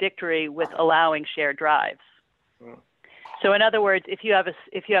contradictory with allowing shared drives. So in other words, if you have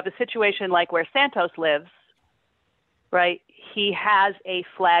a situation like where Santos lives, right? He has a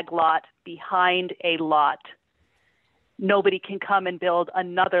flag lot behind a lot. Nobody can come and build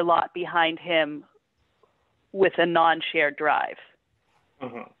another lot behind him with a non-shared drive.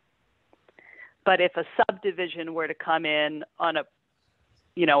 Mm-hmm. But if a subdivision were to come in on a,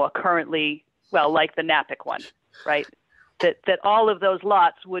 a currently, well, like the Napic one, right? That all of those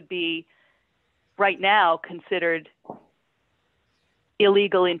lots would be right now considered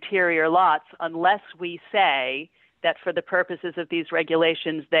illegal interior lots unless we say that for the purposes of these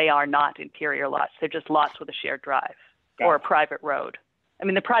regulations, they are not interior lots. They're just lots with a shared drive or a private road. I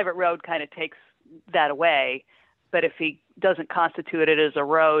mean, the private road kind of takes that away, but if he doesn't constitute it as a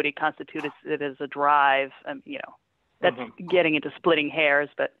road, he constitutes it as a drive. That's getting into splitting hairs,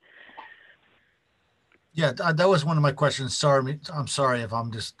 but. Yeah, that was one of my questions. Sorry, I'm sorry if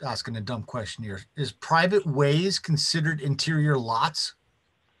I'm just asking a dumb question here. Is private ways considered interior lots?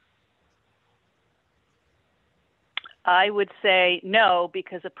 I would say no,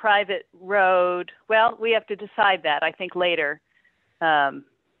 because a private road, well, we have to decide that, I think, later.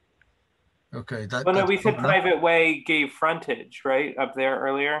 Okay. No, we said private way gave frontage, right? Up there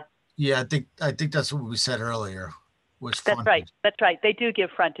earlier? Yeah, I think that's what we said earlier. Was frontage. That's right. That's right. They do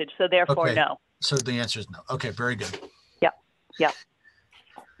give frontage, so therefore okay. No. So the answer is no. Okay, very good. Yeah.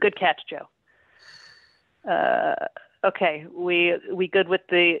 Good catch, Joe. Okay, we good with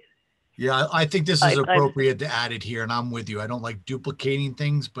the. Yeah, I think this is appropriate to add it here, and I'm with you. I don't like duplicating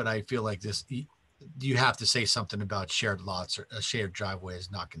things, but I feel like this, you have to say something about shared lots or a shared driveway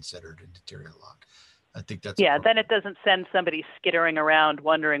is not considered an interior lot. I think that's then it doesn't send somebody skittering around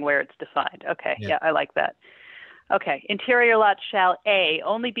wondering where it's defined. Okay, yeah, I like that. Okay, interior lots shall A,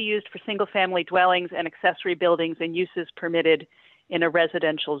 only be used for single-family dwellings and accessory buildings and uses permitted in a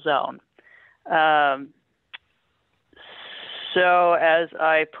residential zone. So as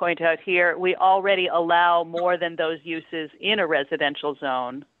I point out here, we already allow more than those uses in a residential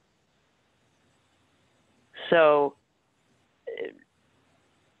zone. So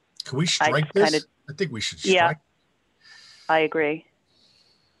can we strike this? I think we should strike. Yeah, I agree.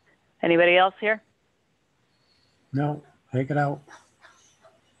 Anybody else here? No, take it out.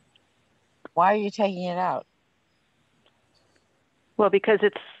 Why are you taking it out? Well, because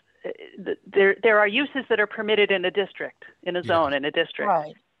it's there are uses that are permitted in a district, in a zone, in a district.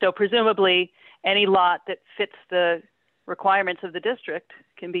 Right. So presumably any lot that fits the requirements of the district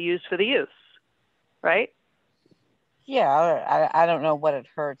can be used for the use, right? Yeah, I don't know what it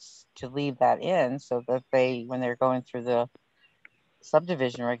hurts to leave that in so that they, when they're going through the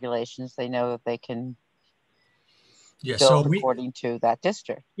subdivision regulations, they know that they can build according to that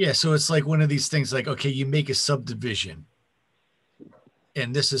district. Yeah, so it's like one of these things like, okay, you make a subdivision.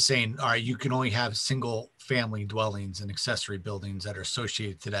 And this is saying, all right, you can only have single family dwellings and accessory buildings that are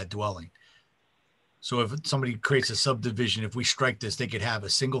associated to that dwelling. So if somebody creates a subdivision, if we strike this, they could have a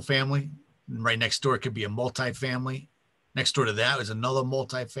single family. And right next door, it could be a multifamily. Next door to that is another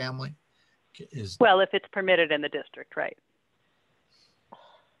multifamily. Well, if it's permitted in the district, right.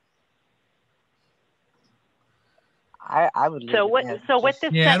 I would leave what this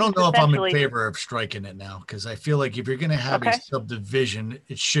I don't know if I'm in favor of striking it now, because I feel like if you're going to have a subdivision,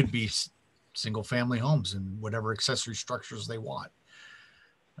 it should be single family homes and whatever accessory structures they want.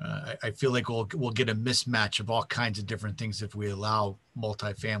 I feel like we'll get a mismatch of all kinds of different things if we allow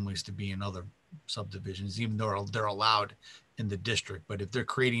multifamilies to be in other subdivisions, even though they're allowed in the district. But if they're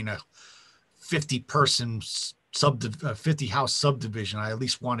creating a 50-person 50-house subdivision, I at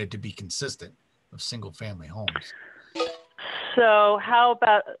least want it to be consistent of single family homes. So how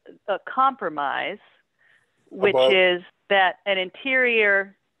about a compromise, which is that an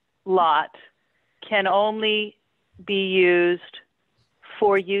interior lot can only be used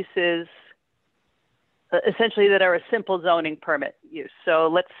for uses essentially that are a simple zoning permit use. So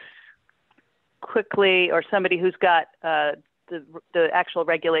let's quickly, or somebody who's got the actual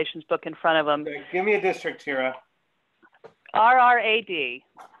regulations book in front of them. Okay, give me a district, Tira. RRAD.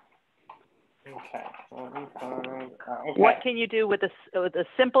 Okay. Let me find, okay. What can you do with a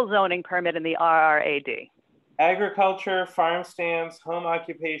simple zoning permit in the RRAD? Agriculture, farm stands, home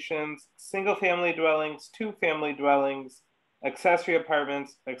occupations, single-family dwellings, two-family dwellings, accessory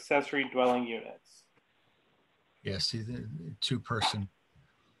apartments, accessory dwelling units. Yeah, see, the two-person.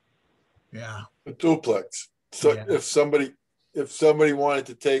 Yeah. A duplex. So if somebody wanted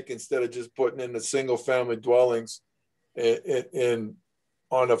to take, instead of just putting in the single-family dwellings in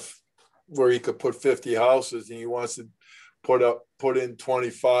on a where he could put 50 houses, and he wants to put in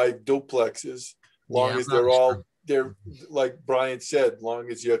 25 duplexes, long as they're like Brian said, long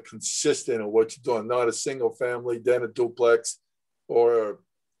as you're consistent in what you're doing, not a single family, then a duplex or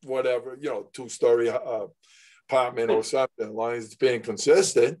whatever, 2-story apartment or something, as long as it's being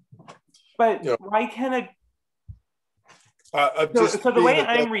consistent. But you know, why can't it? So The way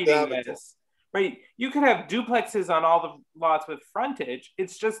I'm reading this, right, you could have duplexes on all the lots with frontage.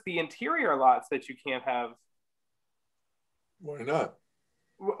 It's just the interior lots that you can't have. Why not?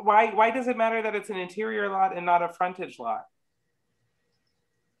 Why does it matter that it's an interior lot and not a frontage lot?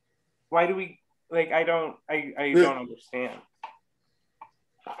 Why do we, like, I don't understand.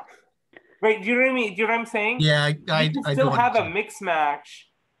 Right, do you know what I mean? Do you know what I'm saying? Yeah, you can still do have a understand. mix match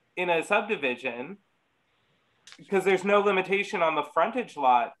in a subdivision because there's no limitation on the frontage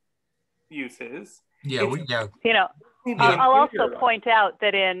lot uses. Yeah, You know, I'll also point out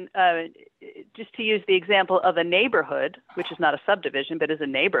that in, just to use the example of a neighborhood, which is not a subdivision, but is a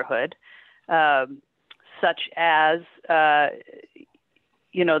neighborhood, such as,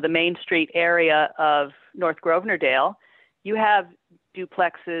 you know, the Main Street area of North Grosvenor-Dale, you have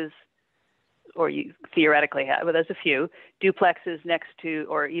duplexes, or you theoretically have, but there's a few, duplexes next to,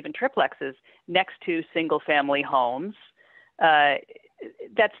 or even triplexes next to single family homes.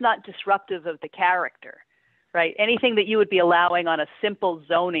 That's not disruptive of the character, right? Anything that you would be allowing on a simple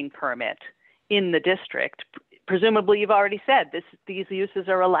zoning permit in the district, presumably you've already said these uses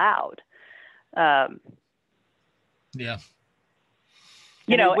are allowed. Yeah.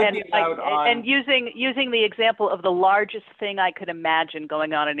 You know, and using the example of the largest thing I could imagine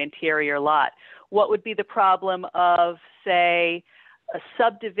going on an interior lot, what would be the problem of, say, a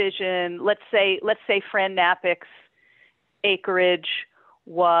subdivision? Let's say Fran Napik's acreage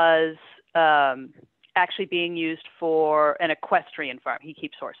was actually being used for an equestrian farm. He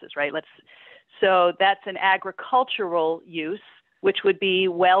keeps horses, right? So that's an agricultural use, which would be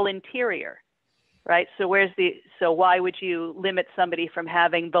well interior. Right. So why would you limit somebody from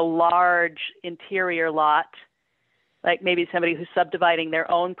having the large interior lot, like maybe somebody who's subdividing their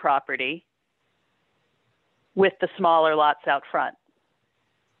own property, with the smaller lots out front?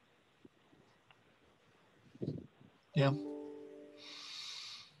 Yeah.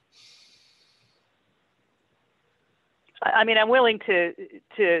 I mean, I'm willing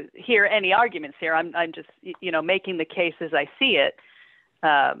to hear any arguments here. I'm just, you know, making the case as I see it.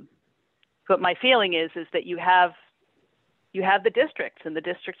 But my feeling is that you have the districts, and the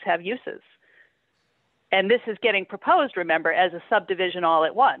districts have uses. And this is getting proposed, remember, as a subdivision all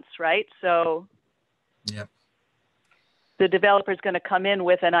at once, right? So yep. The developer's going to come in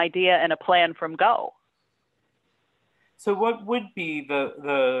with an idea and a plan from go. So what would be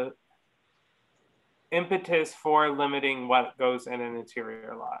the impetus for limiting what goes in an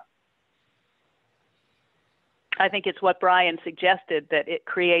interior lot? I think it's what Brian suggested, that it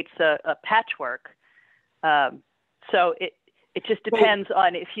creates a patchwork. So it just depends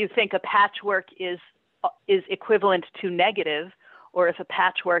on if you think a patchwork is equivalent to negative, or if a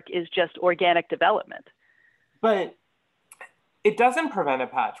patchwork is just organic development. But it doesn't prevent a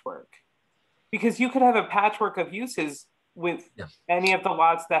patchwork, because you could have a patchwork of uses with any of the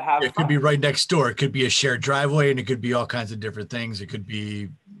lots that have. It could be right next door. It could be a shared driveway, and it could be all kinds of different things. It could be,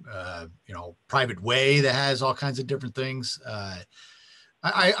 you know, private way that has all kinds of different things.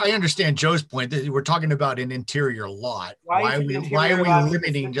 I understand Joe's point that we're talking about an interior lot. Why are we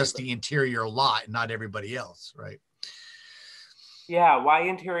limiting just the interior lot and not everybody else, right? Yeah, why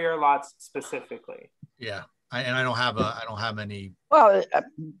interior lots specifically? Yeah, I don't have any. Well,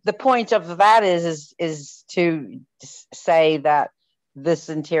 the point of that is to say that this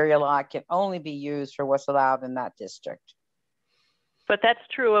interior lot can only be used for what's allowed in that district. But that's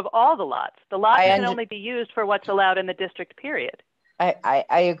true of all the lots. The lots can only be used for what's allowed in the district, period. I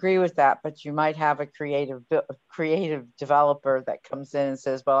agree with that, but you might have a creative developer that comes in and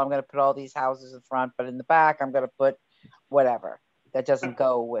says, well, I'm going to put all these houses in front, but in the back, I'm going to put whatever that doesn't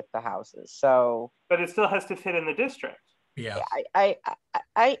go with the houses. So, but it still has to fit in the district. Yeah.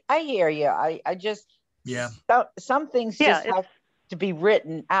 I hear you. I just, some things just have to be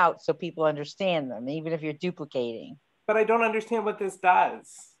written out so people understand them, even if you're duplicating. But I don't understand what this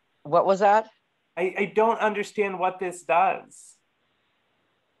does. What was that? I don't understand what this does.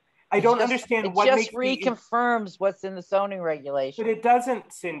 I don't understand what makes it just reconfirms what's in the zoning regulation. But it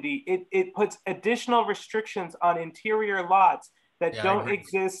doesn't, Cindy. It puts additional restrictions on interior lots that don't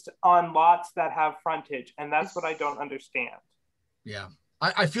exist on lots that have frontage, and that's what I don't understand. Yeah,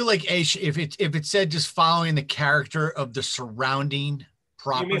 I feel like if it said just following the character of the surrounding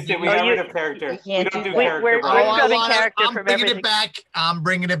property. You missed it. We got rid of character. We don't do character. We're scrubbing character from everything. I'm bringing it back. I'm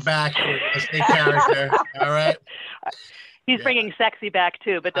bringing it back. Let's say character. All right. He's bringing sexy back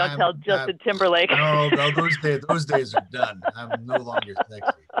too, but don't tell Justin Timberlake. No, those days are done. I'm no longer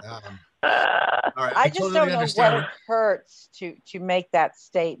sexy. All right, I just totally don't know understand what it hurts to make that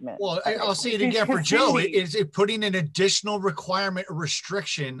statement. Well, I'll say it again for Joe. Is it putting an additional requirement or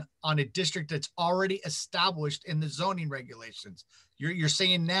restriction on a district that's already established in the zoning regulations? You're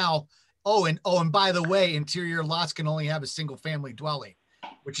saying now, and by the way, interior lots can only have a single family dwelling,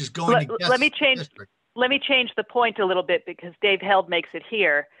 which is going against let me change. the district. Let me change the point a little bit because Dave Held makes it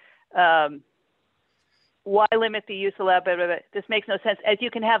here. Why limit the use allowed? This makes no sense. As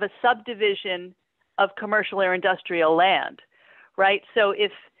you can have a subdivision of commercial or industrial land, right? So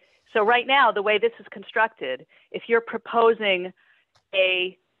right now, the way this is constructed, if you're proposing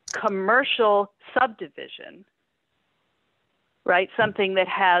a commercial subdivision, right, something that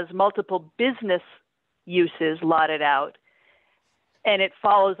has multiple business uses lotted out, and it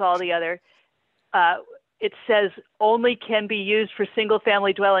follows all the other, it says only can be used for single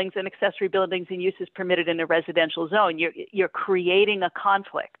family dwellings and accessory buildings and uses permitted in a residential zone. You're creating a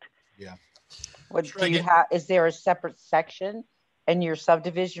conflict. Yeah. What do you have? Is there a separate section in your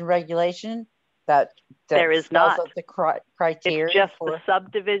subdivision regulation that there is spells not out the criteria? It's just the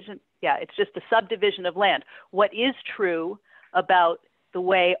subdivision. Yeah, it's just a subdivision of land. What is true about the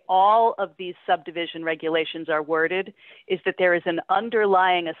way all of these subdivision regulations are worded is that there is an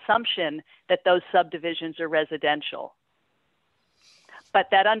underlying assumption that those subdivisions are residential. But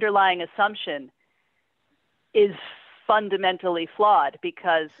that underlying assumption is fundamentally flawed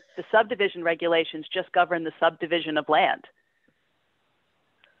because the subdivision regulations just govern the subdivision of land,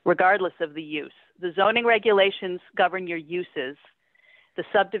 regardless of the use. The zoning regulations govern your uses. The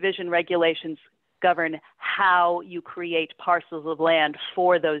subdivision regulations govern how you create parcels of land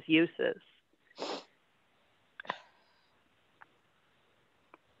for those uses.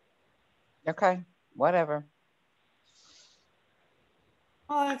 Okay, whatever.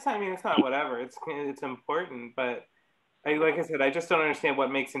 Well, it's not whatever. It's important, but like I said, I just don't understand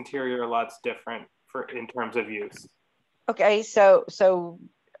what makes interior lots different in terms of use. Okay,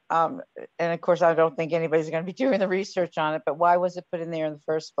 and of course, I don't think anybody's going to be doing the research on it, but why was it put in there in the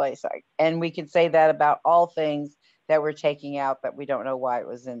first place? And we can say that about all things that we're taking out that we don't know why it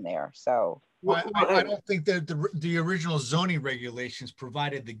was in there. So well, I don't think that the original zoning regulations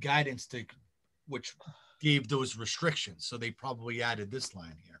provided the guidance which gave those restrictions. So they probably added this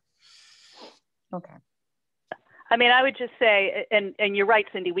line here. Okay. I mean, I would just say, and you're right,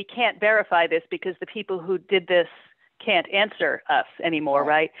 Cindy, we can't verify this because the people who did this can't answer us anymore,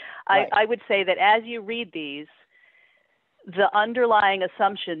 right? I would say that as you read these, the underlying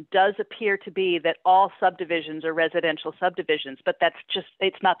assumption does appear to be that all subdivisions are residential subdivisions, but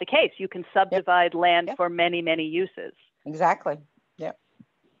it's not the case. You can subdivide land for many, many uses. Exactly. Yep.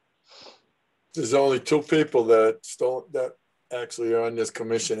 There's only two people that actually are on this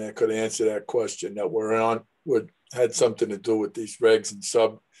commission that could answer that question that had something to do with these regs and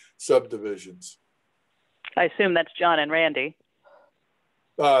subdivisions. I assume that's John and Randy.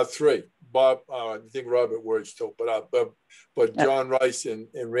 Three. Bob, I think Robert Words too, but John Rice and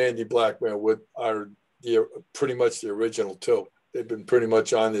Randy Blackman are pretty much the original two. They've been pretty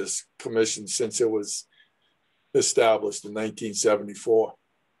much on this commission since it was established in 1974.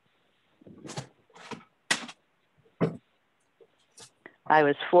 I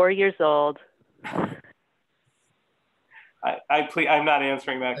was 4 years old. I'm not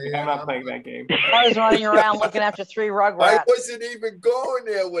answering that. I'm not playing that game. I was running around looking after three rugrats. I wasn't even going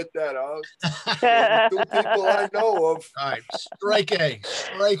there with that. Two people I know of. All right, striking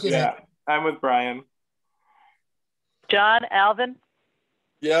Yeah, I'm with Brian. John, Alvin?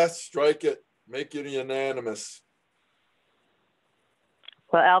 Yes, strike it. Make it unanimous.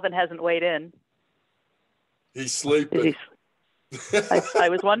 Well, Alvin hasn't weighed in. He's sleeping. I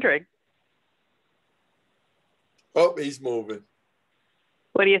was wondering. Oh, he's moving.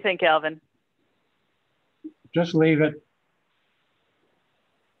 What do you think, Alvin? Just leave it.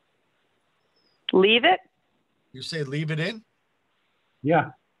 Leave it? You say leave it in? Yeah.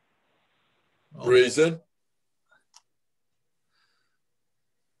 Oh. Reason?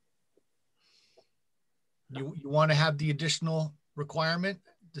 You want to have the additional requirement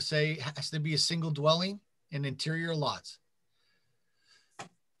to say it has to be a single dwelling in interior lots.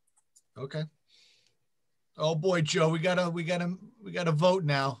 Okay. Oh boy, Joe, we gotta vote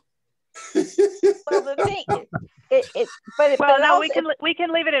now. Well, the thing, we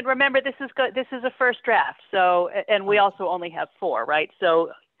can leave it in. Remember, this is a first draft, so, and we also only have 4, right?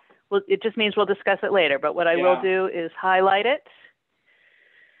 So, it just means we'll discuss it later. But what I will do is highlight it,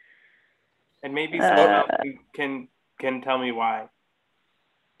 and maybe someone else can tell me why.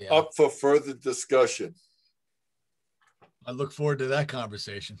 Yeah. Up for further discussion. I look forward to that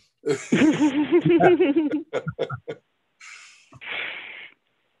conversation.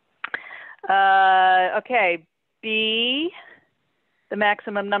 Okay, B, the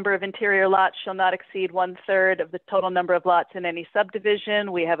maximum number of interior lots shall not exceed 1/3 of the total number of lots in any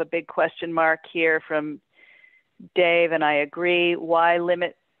subdivision. We have a big question mark here from Dave, and I agree. Why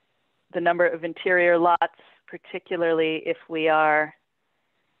limit the number of interior lots, particularly if we are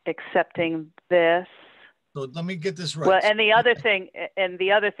accepting this? So let me get this right. Well, and the other thing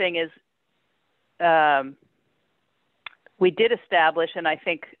is, we did establish, and I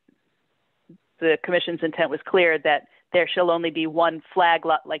think the commission's intent was clear, that there shall only be one flag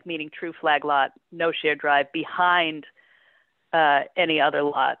lot, like meaning true flag lot, no shared drive behind any other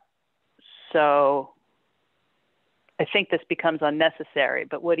lot. So I think this becomes unnecessary,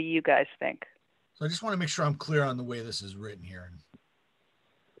 but what do you guys think? So I just want to make sure I'm clear on the way this is written here. And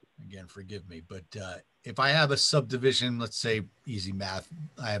again, forgive me, but if I have a subdivision, let's say easy math,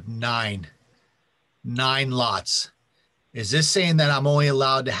 I have nine lots. Is this saying that I'm only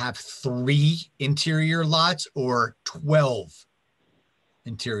allowed to have 3 interior lots or 12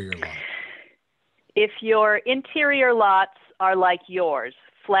 interior lots? If your interior lots are like yours,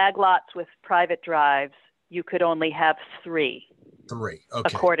 flag lots with private drives, you could only have 3. 3,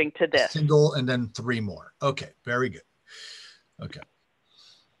 okay. According to this. A single and then 3 more. Okay, very good. Okay.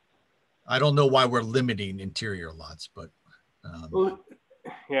 I don't know why we're limiting interior lots, but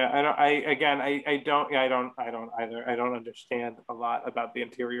yeah, I don't either. I don't understand a lot about the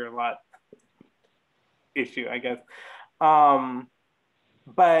interior lot issue, I guess. But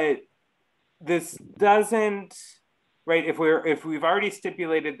this doesn't, right? If we've already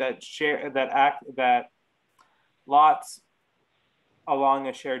stipulated that lots along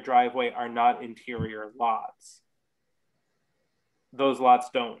a shared driveway are not interior lots, those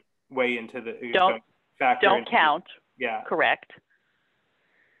lots don't weigh into the don't count. Yeah, correct.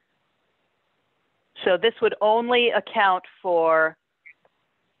 So this would only account for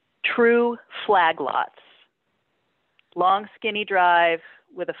true flag lots, long skinny drive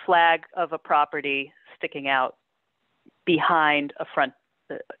with a flag of a property sticking out behind a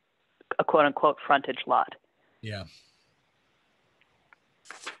quote unquote frontage lot. Yeah.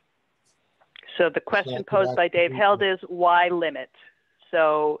 So the question posed by Dave Held is, why limit?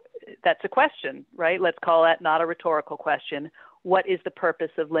 So that's a question, right? Let's call that not a rhetorical question. What is the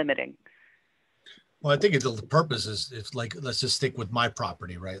purpose of limiting? Well, I think the purpose is, if, like, let's just stick with my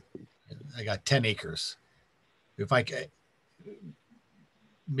property, right? I got 10 acres. If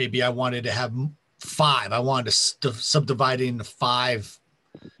maybe I wanted to have 5, I wanted to subdivide it into 5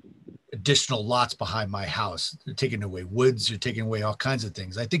 additional lots behind my house. You're taking away woods, you're taking away all kinds of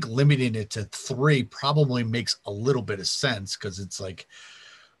things. I think limiting it to 3 probably makes a little bit of sense, because it's like,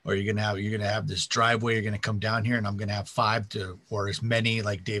 or you're gonna have this driveway, you're gonna come down here, and I'm gonna have 5 or as many,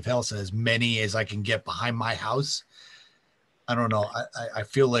 like Dave Hell said, as many as I can get behind my house. I don't know. I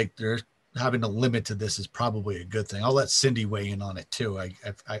feel like there's having a limit to this is probably a good thing. I'll let Cindy weigh in on it too. I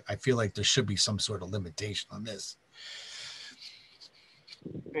feel like there should be some sort of limitation on this.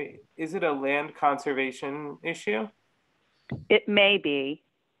 Is it a land conservation issue? It may be.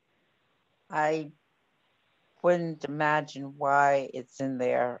 I wouldn't imagine why it's in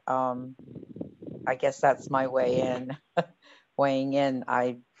there. I guess that's my way in. Weighing in,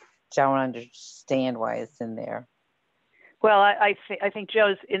 I don't understand why it's in there. Well, I think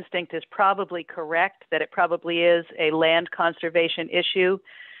Joe's instinct is probably correct, that it probably is a land conservation issue.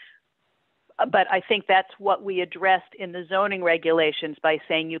 But I think that's what we addressed in the zoning regulations by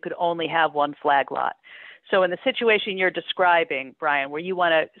saying you could only have 1 flag lot. So in the situation you're describing, Brian, where you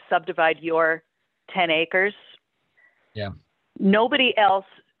want to subdivide your 10 acres, yeah, nobody else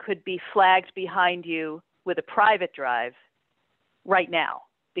could be flagged behind you with a private drive right now,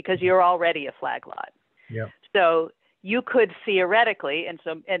 because you're already a flag lot. Yeah. So you could theoretically, and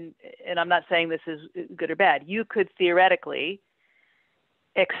I'm not saying this is good or bad, you could theoretically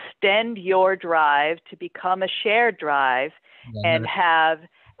extend your drive to become a shared drive, and have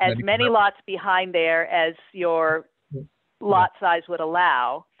as many lots behind there as your lot size would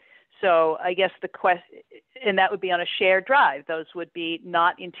allow. So I guess the question, and that would be on a shared drive. Those would be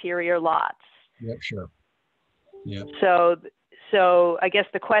not interior lots. Yep, sure. Yeah. So I guess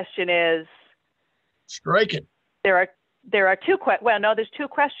the question is, strike it. There are 2 there's 2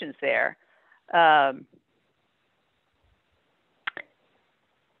 questions there.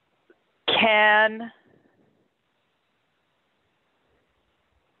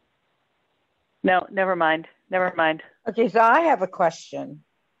 No, never mind. Okay, so I have a question.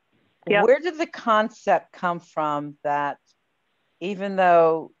 Yep. Where did the concept come from that even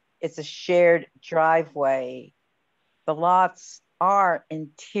though it's a shared driveway, the lots are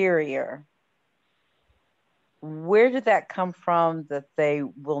interior? where did that come from that they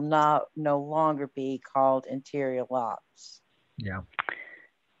will no longer be called interior lots? Yeah.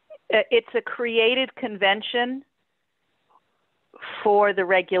 It's a created convention for the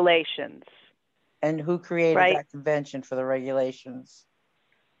regulations. And who created that convention for the regulations?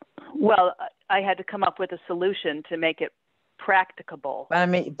 Well, I had to come up with a solution to make it practicable. But I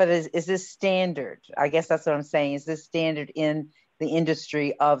mean, but is this standard? I guess that's what I'm saying. Is this standard in the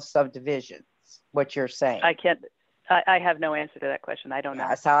industry of subdivisions? What you're saying? I have no answer to that question. I don't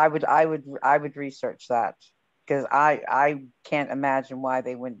know. So I would research that, because I can't imagine why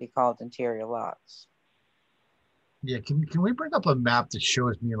they wouldn't be called interior lots. Yeah, can we bring up a map that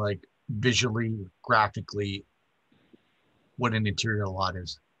shows me like visually, graphically, what an interior lot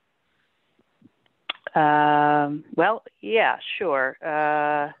is? Well, yeah, sure.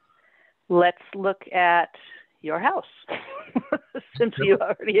 Let's look at your house, since you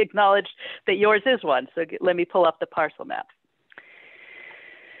already acknowledged that yours is one. So let me pull up the parcel map.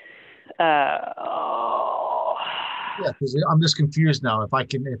 Yeah, because I'm just confused now. If I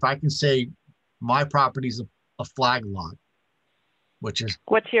can say my property's a flag lot, which is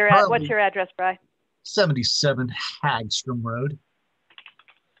what's your address, Bri? 77 Hagstrom Road.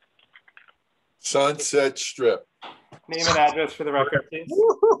 Sunset Strip. Name and address for the record, please.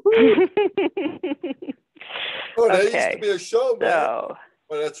 Oh, there used to be a show, man. So,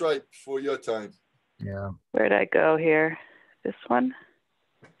 oh, that's right, before your time. Yeah. Where'd I go here? This one?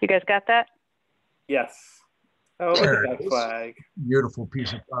 You guys got that? Yes. Oh, look at that flag. Beautiful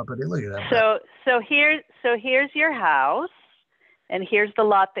piece of property. Look at that. So here's your house, and here's the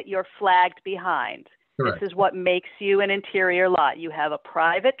lot that you're flagged behind. Correct. This is what makes you an interior lot. You have a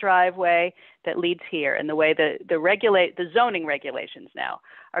private driveway that leads here, and the way the zoning regulations now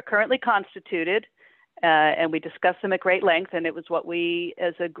are currently constituted, and we discussed them at great length, and it was what we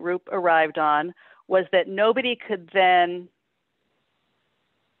as a group arrived on, was that nobody could then,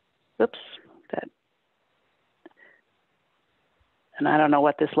 and I don't know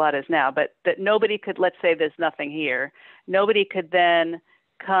what this lot is now, but that nobody could, let's say there's nothing here, nobody could then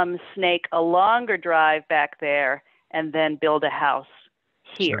come snake a longer drive back there and then build a house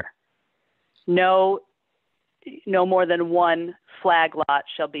here. Sure. No more than one flag lot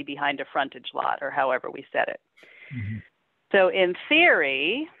shall be behind a frontage lot, or however we set it. Mm-hmm. So in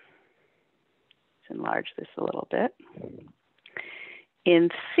theory, let's enlarge this a little bit.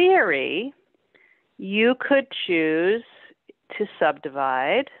 In theory, you could choose to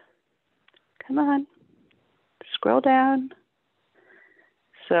subdivide. Come on, scroll down.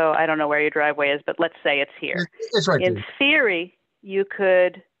 So I don't know where your driveway is, but let's say it's here. It's right in there. Theory, you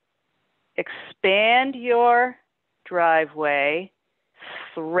could expand your driveway,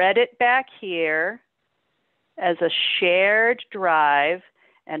 thread it back here as a shared drive,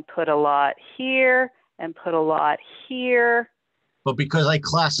 and put a lot here and put a lot here. But because I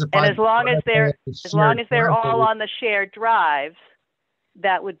classified, and as long as they're all on the shared drives,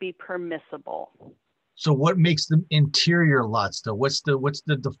 that would be permissible. So what makes them interior lots though? What's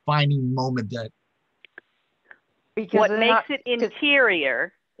the defining moment that? Because what makes it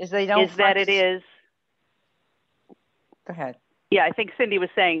interior is that it is. Go ahead. Yeah, I think Cindy was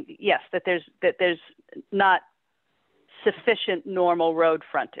saying yes, that there's not sufficient normal road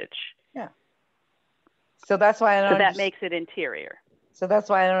frontage. Yeah. So that's why I don't. So that makes it interior. So that's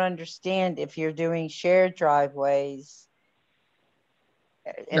why I don't understand if you're doing shared driveways.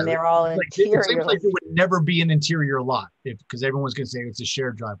 And they're all interior. It seems like it would never be an interior lot because everyone's going to say it's a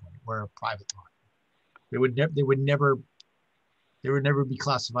shared driveway or a private lot. They would never be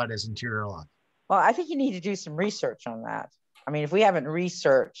classified as interior lot. Well, I think you need to do some research on that. I mean, if we haven't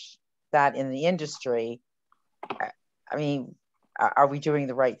researched that in the industry, I mean, are we doing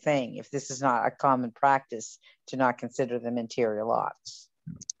the right thing if this is not a common practice to not consider them interior lots?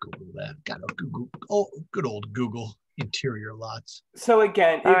 Google that. Got to Google. Oh, good old Google. Interior lots. So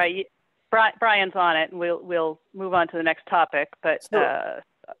again, all right, Brian's on it, and we'll move on to the next topic. But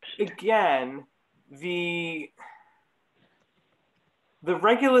again, the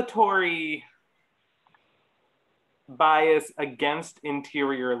regulatory bias against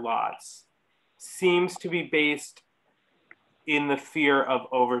interior lots seems to be based in the fear of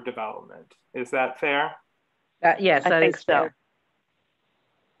overdevelopment. Is that fair? Yes, I think so. Fair.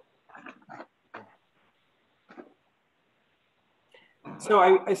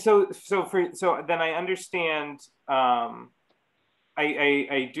 So then I understand. I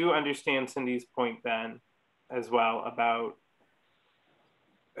do understand Cindy's point then, as well about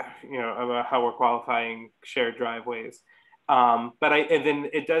about how we're qualifying shared driveways. But then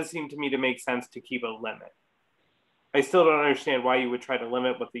it does seem to me to make sense to keep a limit. I still don't understand why you would try to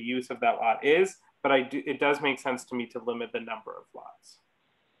limit what the use of that lot is, but it does make sense to me to limit the number of lots.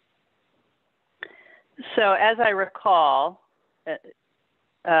 So as I recall, and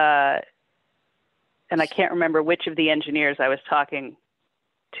I can't remember which of the engineers I was talking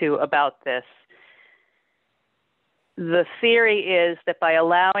to about this, the theory is that by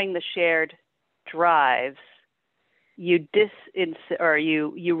allowing the shared drives, you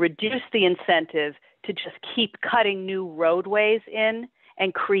reduce the incentive to just keep cutting new roadways in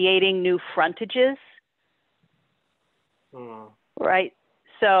and creating new frontages, right?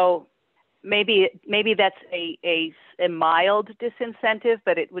 So maybe that's a mild disincentive,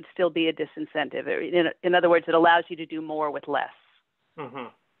 but it would still be a disincentive. In other words, it allows you to do more with less. Mm-hmm.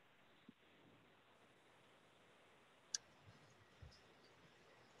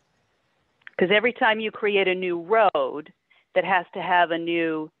 Because every time you create a new road that has to have a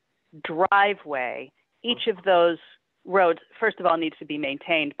new driveway, each of those roads, first of all, needs to be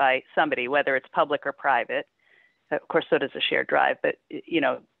maintained by somebody, whether it's public or private. Of course, so does a shared drive, but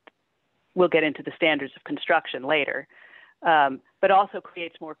we'll get into the standards of construction later. But also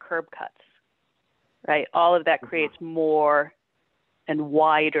creates more curb cuts, right? All of that creates more and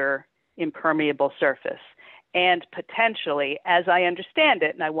wider impermeable surface. And potentially, as I understand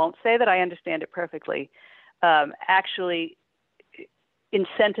it, and I won't say that I understand it perfectly, actually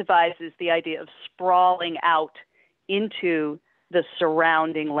incentivizes the idea of sprawling out into the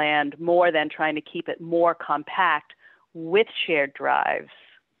surrounding land more than trying to keep it more compact with shared drives.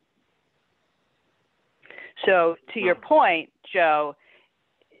 So to your point, Joe,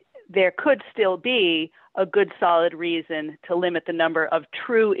 there could still be a good solid reason to limit the number of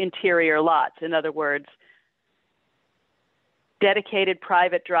true interior lots. In other words, dedicated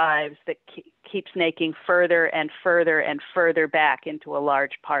private drives that keep snaking further and further and further back into a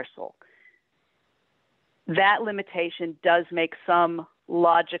large parcel. That limitation does make some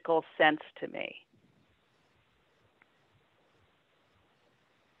logical sense to me.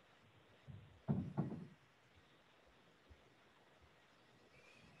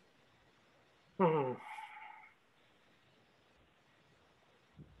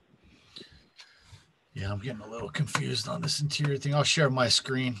 Yeah, I'm getting a little confused on this interior thing. I'll share my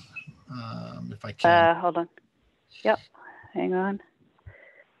screen if I can. Hold on. Yep, hang on.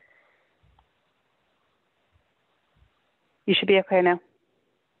 You should be okay now.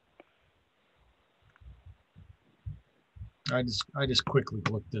 I just quickly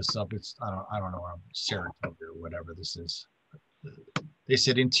looked this up. It's I don't know, Saratoga or whatever this is. They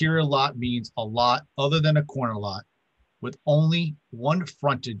said interior lot means a lot other than a corner lot with only one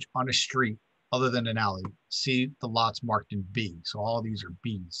frontage on a street other than an alley. See the lots marked in B. So all these are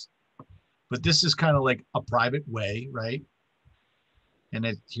Bs. But this is kind of like a private way, right? And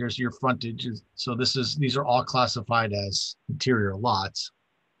here's your frontage. So these are all classified as interior lots.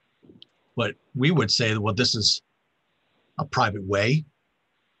 But we would say, well, this is a private way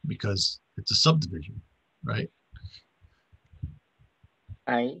because it's a subdivision, right?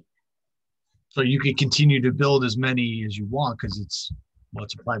 Right. So you can continue to build as many as you want because it's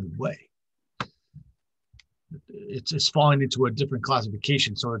a private way. It's falling into a different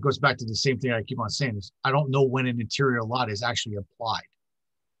classification. So it goes back to the same thing I keep on saying is I don't know when an interior lot is actually applied.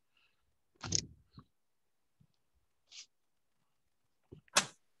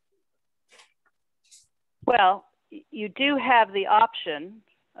 Well, you do have the option,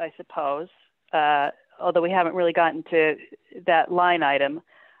 I suppose, although we haven't really gotten to that line item,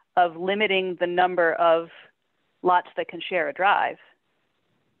 of limiting the number of lots that can share a drive.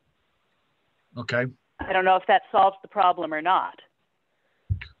 Okay. I don't know if that solves the problem or not.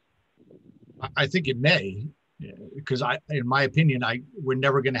 I think it may, because in my opinion, we're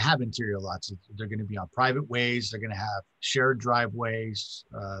never going to have interior lots. They're going to be on private ways. They're going to have shared driveways.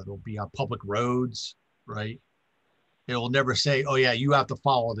 They'll be on public roads, right? It will never say, oh yeah, you have to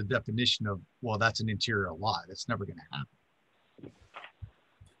follow the definition of, well, that's an interior lot. It's never going to happen.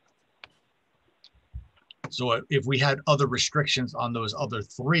 So if we had other restrictions on those other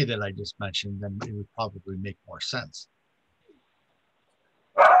three that I just mentioned, then it would probably make more sense.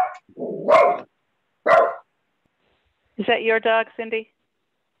 Is that your dog, Cindy?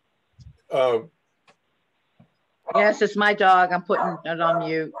 Yes, it's my dog. I'm putting it on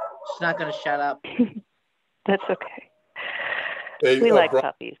mute. She's not going to shut up. That's okay. Hey, we like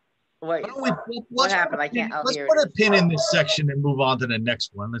puppies. Wait, what happened? I can't. Let's put a pin in this section and move on to the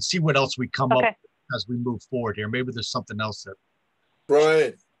next one. Let's see what else we come up with as we move forward here. Maybe there's something else that.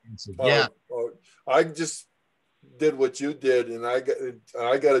 Brian. Yeah. I just did what you did, and I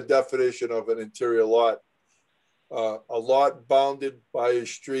got a definition of an interior lot. A lot bounded by a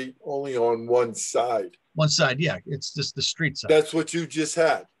street only on one side. One side, yeah. It's just the street side. That's what you just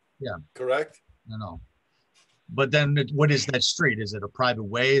had. Yeah. Correct? No. But then what is that street? Is it a private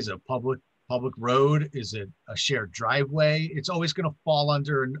way? Is it a public road? Is it a shared driveway? It's always going to fall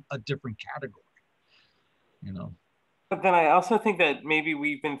under a different category, you know? But then I also think that maybe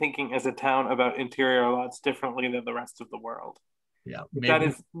we've been thinking as a town about interior lots differently than the rest of the world. Yeah. That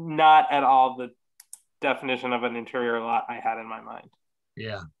is not at all the definition of an interior lot I had in my mind.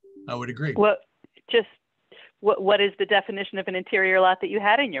 Yeah, I would agree. Well, what is the definition of an interior lot that you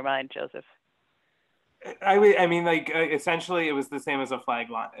had in your mind, Joseph? I mean, like, essentially it was the same as a flag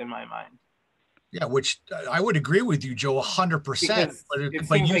lot in my mind. Yeah, which I would agree with you, Joe, 100%.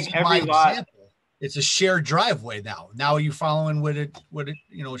 But using like my lot, example, it's a shared driveway now. Now are you following what it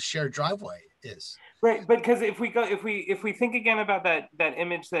shared driveway is? Right, but because if we think again about that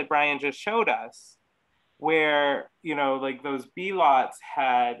image that Brian just showed us, where like those B lots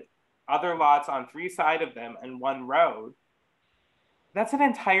had other lots on 3 sides of them and 1 road, that's an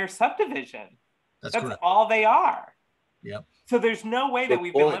entire subdivision. That's correct. All they are. Yep. So there's no way that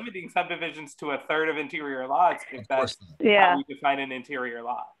we've been limiting subdivisions to 1/3 of interior lots if that's how we define an interior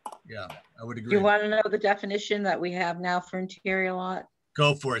lot. Yeah, I would agree. You want to know the definition that we have now for interior lot?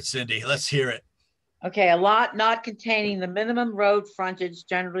 Go for it, Cindy. Let's hear it. Okay, a lot not containing the minimum road frontage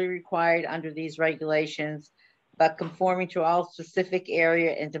generally required under these regulations, but conforming to all specific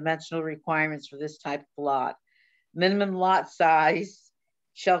area and dimensional requirements for this type of lot. Minimum lot size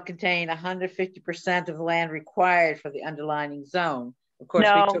shall contain 150% of the land required for the underlying zone. Of course,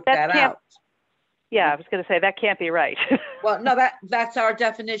 we took that out. Yeah, I was going to say that can't be right. Well, no, that's our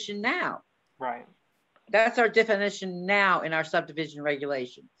definition now. Right. That's our definition now in our subdivision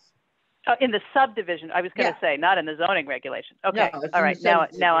regulations. Oh, in the subdivision, I was going to say, not in the zoning regulation. Okay, no, all right.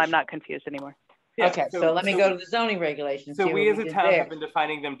 Now I'm not confused anymore. Yeah, okay, so let me go to the zoning regulations. So we as a town have been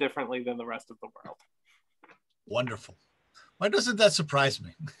defining them differently than the rest of the world. Wonderful. Why doesn't that surprise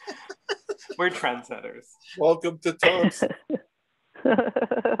me? We're trendsetters. Welcome to Thompson.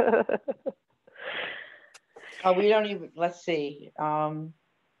 Oh, we don't even, let's see. All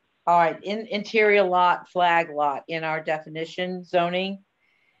right, in interior lot, flag lot, in our definition zoning,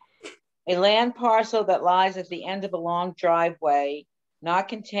 a land parcel that lies at the end of a long driveway, not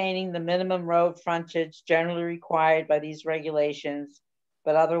containing the minimum road frontage generally required by these regulations,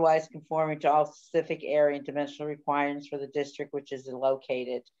 but otherwise conforming to all specific area and dimensional requirements for the district which is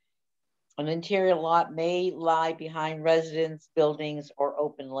located. An interior lot may lie behind residence, buildings, or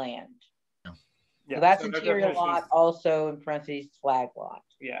open land. Yeah. So that's interior lot, also in parentheses, flag lot.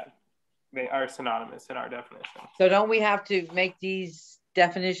 Yeah, they are synonymous in our definition. So don't we have to make these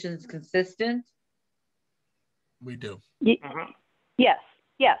definitions consistent? We do. Yes.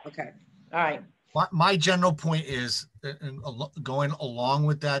 Okay, all right. My general point is going along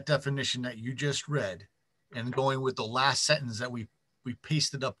with that definition that you just read and going with the last sentence that we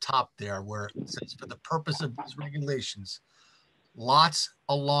pasted up top there, where it says, for the purpose of these regulations, lots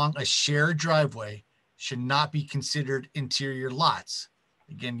along a shared driveway should not be considered interior lots.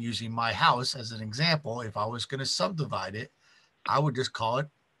 Again, using my house as an example, if I was going to subdivide it, I would just call it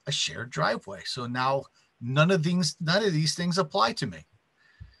a shared driveway. So now none of these things apply to me.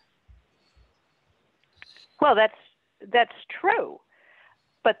 Well, that's true.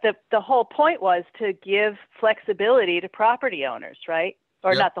 But the whole point was to give flexibility to property owners, right?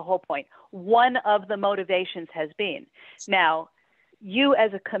 Or not the whole point. One of the motivations has been. Now, you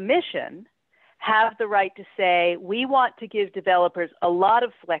as a commission have the right to say, we want to give developers a lot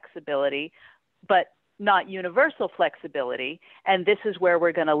of flexibility, but not universal flexibility, and this is where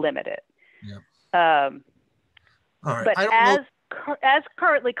we're going to limit it. All right. But as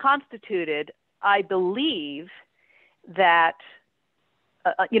currently constituted, I believe that,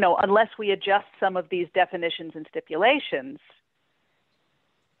 unless we adjust some of these definitions and stipulations,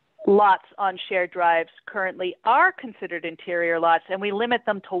 lots on shared drives currently are considered interior lots, and we limit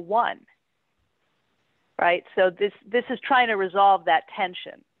them to 1. Right? So this is trying to resolve that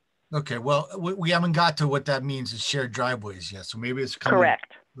tension. Okay, well, we haven't got to what that means as shared driveways yet, so maybe it's coming.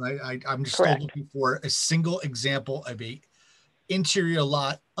 Correct. Right? I'm just still looking for a single example of a interior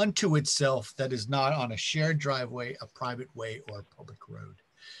lot unto itself that is not on a shared driveway, a private way, or a public road.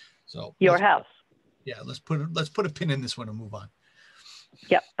 So your house. Yeah, let's put a pin in this one and move on.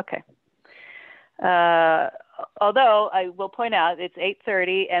 Yep. Okay. Although I will point out it's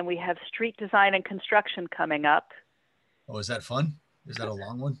 8:30 and we have street design and construction coming up. Oh, is that fun? Is that a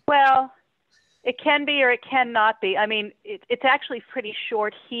long one? Well, it can be or it cannot be. I mean, it's actually pretty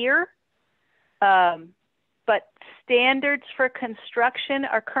short here. But standards for construction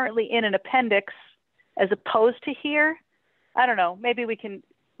are currently in an appendix as opposed to here. I don't know. Maybe we can,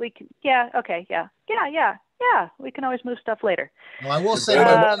 yeah, okay, yeah. Yeah, we can always move stuff later. Well, I will say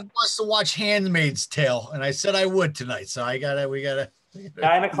my wife wants to watch Handmaid's Tale, and I said I would tonight. So we gotta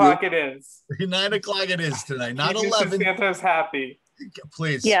 9 o'clock it is. 9 o'clock it is tonight, not Keep 11. Mrs. Santos happy.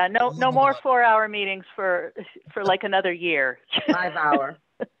 Please. Yeah, no more 4-hour meetings for like another year. 5 hour.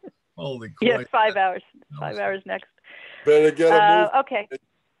 Holy crap. Yes, 5 hours. 5 hours next. Better get a move. Okay.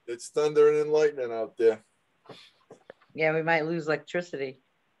 It's thunder and lightning out there. Yeah, we might lose electricity.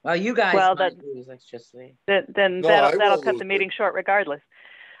 Well, you guys might lose electricity. Then No, that'll cut the meeting short regardless.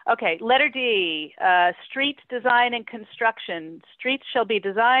 Okay, letter D, street design and construction. Streets shall be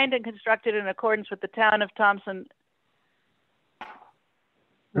designed and constructed in accordance with the Town of Thompson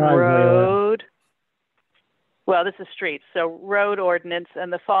road. Well, this is streets, so road ordinance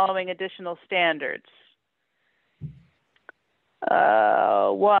and the following additional standards.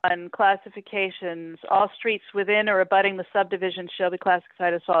 1, classifications. All streets within or abutting the subdivision shall be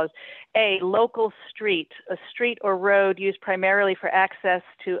classified as follows. A, local street, a street or road used primarily for access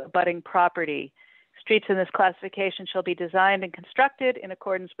to abutting property. Streets in this classification shall be designed and constructed in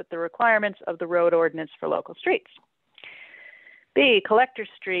accordance with the requirements of the road ordinance for local streets. B, collector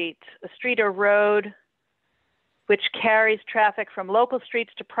street, a street or road which carries traffic from local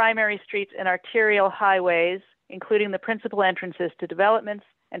streets to primary streets and arterial highways, including the principal entrances to developments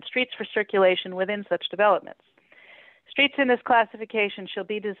and streets for circulation within such developments. Streets in this classification shall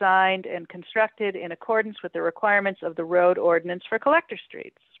be designed and constructed in accordance with the requirements of the road ordinance for collector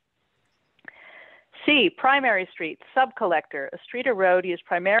streets. C, primary street, subcollector, a street or road used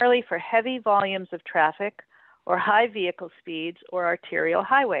primarily for heavy volumes of traffic or high vehicle speeds or arterial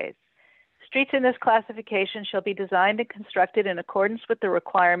highways. Streets in this classification shall be designed and constructed in accordance with the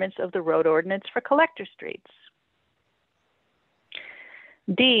requirements of the road ordinance for collector streets.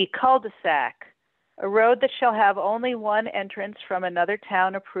 D, cul-de-sac, a road that shall have only one entrance from another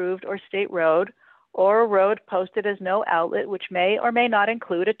town approved or state road, or a road posted as no outlet which may or may not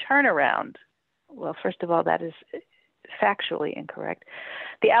include a turnaround. Well, first of all, that is factually incorrect.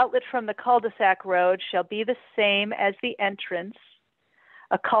 The outlet from the cul-de-sac road shall be the same as the entrance.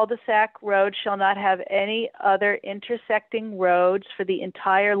 A cul-de-sac road shall not have any other intersecting roads for the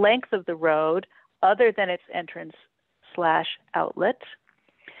entire length of the road other than its entrance/outlet.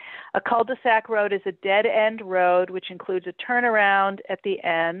 A cul-de-sac road is a dead-end road which includes a turnaround at the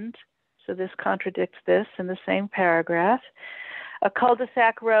end. So this contradicts this in the same paragraph. A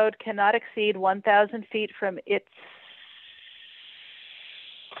cul-de-sac road cannot exceed 1,000 feet from its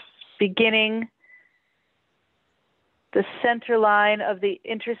beginning, the center line of the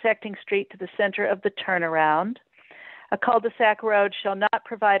intersecting street to the center of the turnaround. A cul-de-sac road shall not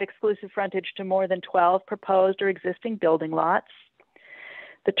provide exclusive frontage to more than 12 proposed or existing building lots.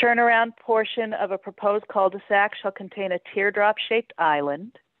 The turnaround portion of a proposed cul-de-sac shall contain a teardrop-shaped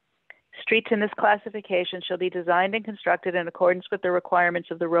island. Streets in this classification shall be designed and constructed in accordance with the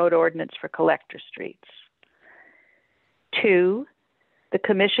requirements of the road ordinance for collector streets. 2, the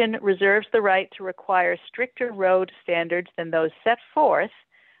Commission reserves the right to require stricter road standards than those set forth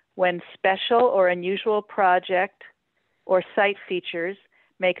when special or unusual project or site features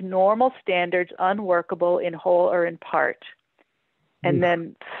make normal standards unworkable in whole or in part. And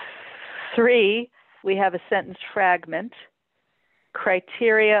then 3, we have a sentence fragment.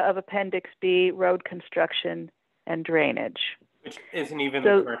 Criteria of Appendix B, road construction and drainage. Which isn't even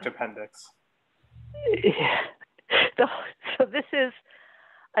the correct appendix. So this is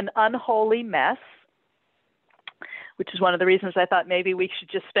an unholy mess, which is one of the reasons I thought maybe we should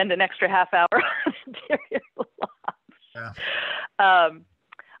just spend an extra half hour on interior lots. Yeah.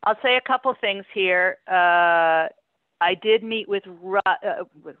 I'll say a couple things here. I did meet with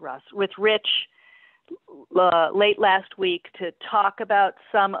Rich late last week to talk about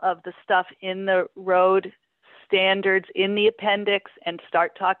some of the stuff in the road standards in the appendix and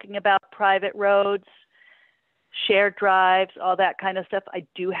start talking about private roads, shared drives, all that kind of stuff. I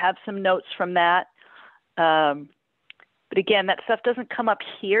do have some notes from that. But again, that stuff doesn't come up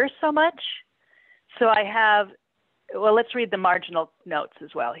here so much. So I have, well, let's read the marginal notes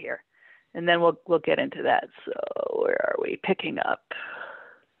as well here, and then we'll get into that. So where are we picking up?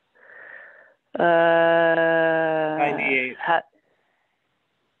 98.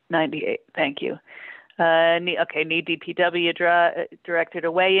 98, thank you. Need DPW director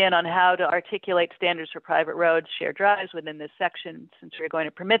to weigh in on how to articulate standards for private roads, shared drives within this section. Since we're going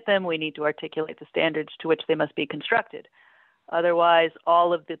to permit them, we need to articulate the standards to which they must be constructed. Otherwise,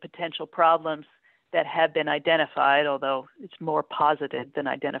 all of the potential problems that have been identified, although it's more posited than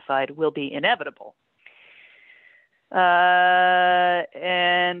identified, will be inevitable. And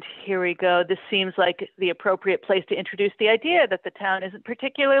here we go. This seems like the appropriate place to introduce the idea that the town isn't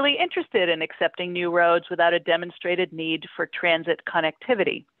particularly interested in accepting new roads without a demonstrated need for transit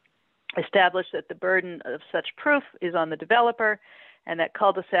connectivity. Establish that the burden of such proof is on the developer and that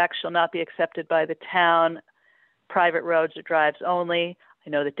cul-de-sacs shall not be accepted by the town, private roads or drives only. I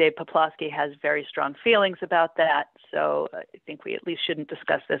know that Dave Poplawski has very strong feelings about that, so I think we at least shouldn't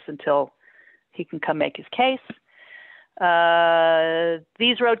discuss this until he can come make his case.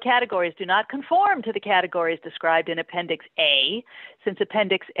 These road categories do not conform to the categories described in Appendix A, since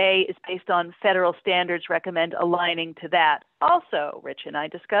Appendix A is based on federal standards, recommend aligning to that. Also, Rich and I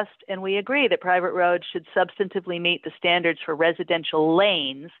discussed, and we agree that private roads should substantively meet the standards for residential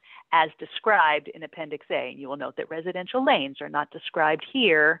lanes as described in Appendix A. And you will note that residential lanes are not described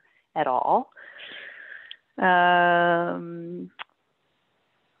here at all.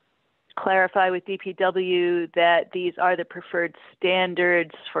 Clarify with DPW that these are the preferred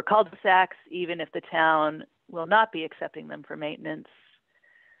standards for cul-de-sacs, even if the town will not be accepting them for maintenance.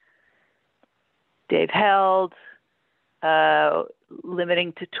 Dave held,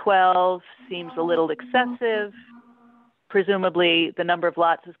 limiting to 12 seems a little excessive. Presumably the number of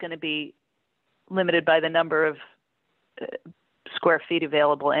lots is going to be limited by the number of square feet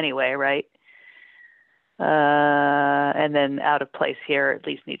available anyway, right? And then out of place here at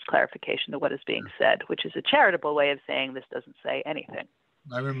least needs clarification to what is being said, which is a charitable way of saying this doesn't say anything.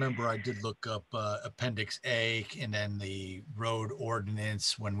 I remember I did look up Appendix A and then the road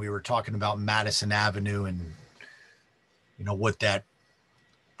ordinance when we were talking about Madison Avenue and, you know, what that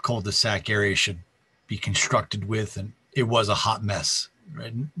cul-de-sac area should be constructed with. And it was a hot mess,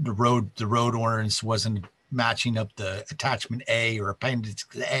 right? The road ordinance wasn't matching up the attachment A or Appendix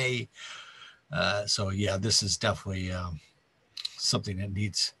A. So yeah, this is definitely something that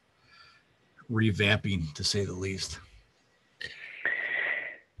needs revamping, to say the least.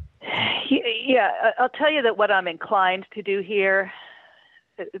 Yeah, I'll tell you that what I'm inclined to do here,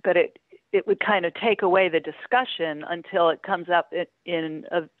 but it would kind of take away the discussion until it comes up in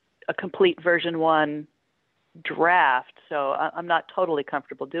a complete version 1 draft. So I'm not totally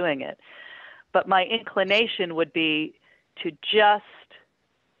comfortable doing it. But my inclination would be to just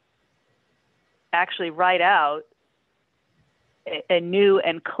actually write out a new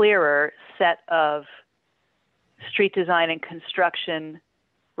and clearer set of street design and construction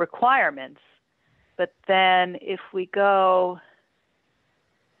requirements. But then if we go,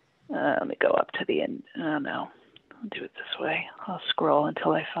 let me go up to the end. Oh no, I'll do it this way. I'll scroll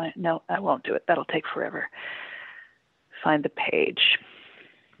until I find, no, I won't do it. That'll take forever. Find the page.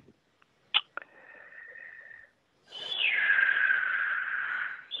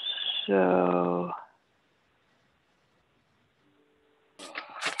 So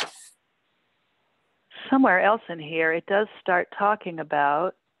somewhere else in here, it does start talking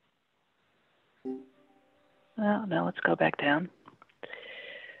about, well, no, let's go back down.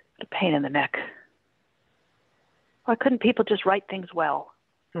 A pain in the neck. Why couldn't people just write things well?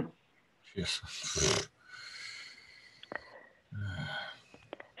 Yes.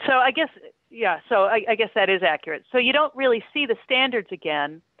 So I guess, yeah, so I guess that is accurate. So you don't really see the standards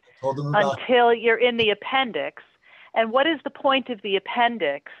again until you're in the appendix. And what is the point of the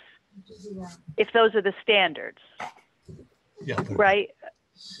appendix if those are the standards? Yeah, right?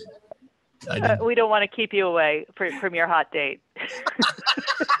 We don't want to keep you away from your hot date.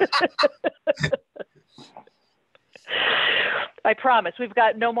 I promise. We've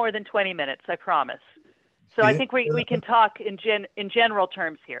got no more than 20 minutes. I promise. So I think we can talk in general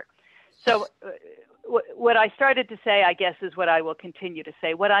terms here. So what I started to say, I guess, is what I will continue to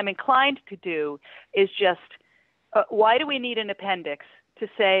say. What I'm inclined to do is just, why do we need an appendix to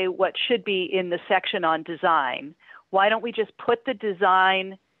say what should be in the section on design? Why don't we just put the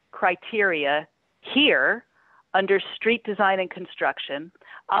design criteria here under street design and construction?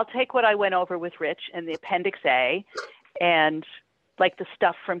 I'll take what I went over with Rich and the Appendix A and like the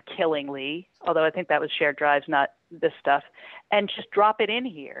stuff from Killingly, although I think that was shared drives, not this stuff, and just drop it in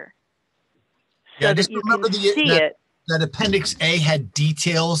here. So yeah, just remember that Appendix A had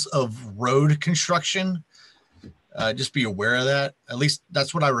details of road construction. Just be aware of that. At least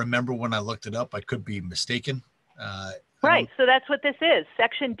that's what I remember when I looked it up. I could be mistaken. Right. So that's what this is.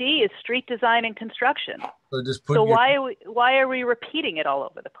 Section D is street design and construction. So why are we repeating it all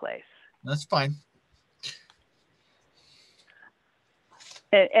over the place? That's fine.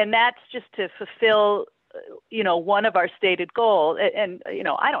 And that's just to fulfill, one of our stated goals. And,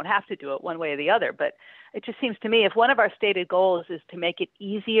 I don't have to do it one way or the other, but it just seems to me if one of our stated goals is to make it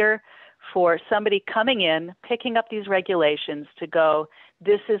easier for somebody coming in, picking up these regulations to go,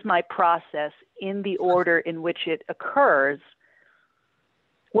 this is my process in the order in which it occurs.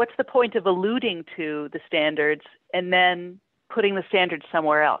 What's the point of alluding to the standards and then putting the standards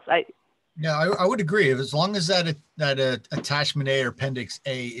somewhere else? I would agree. As long as that attachment A or appendix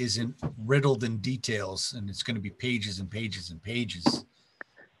A isn't riddled in details and it's going to be pages and pages and pages.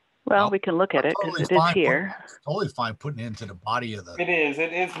 Well, we can look at it because it is here. Totally fine putting it into the body of the. It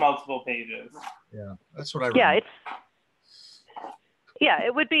is multiple pages. Yeah, that's what I. Yeah,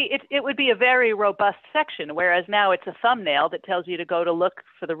 it would be a very robust section, whereas now it's a thumbnail that tells you to go to look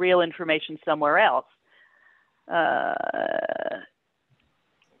for the real information somewhere else.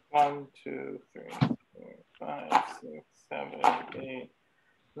 1, 2, 3, 4, 5, 6, 7, 8,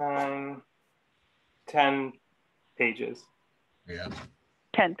 9, 10 pages. Yeah.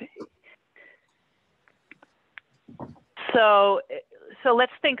 10 pages. So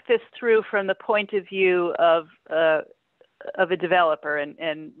let's think this through from the point of view of a developer,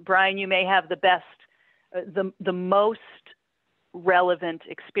 and Brian, you may have the best, the most relevant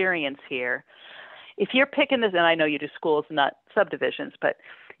experience here. If you're picking this, and I know you do schools, not subdivisions, but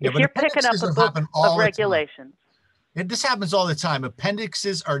if you're picking up a book of regulations. This happens all the time.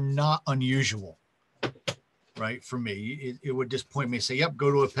 Appendixes are not unusual, right? For me, it would just point me and say, yep,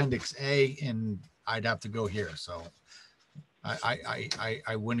 go to appendix A, and I'd have to go here. So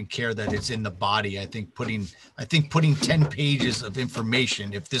I wouldn't care that it's in the body. I think putting 10 pages of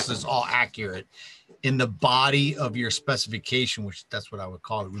information, if this is all accurate, in the body of your specification, which that's what I would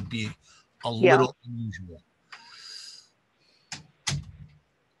call it, would be a little unusual.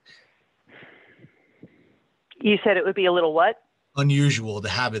 You said it would be a little what? Unusual to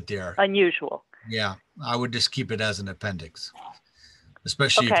have it there. Unusual. Yeah, I would just keep it as an appendix,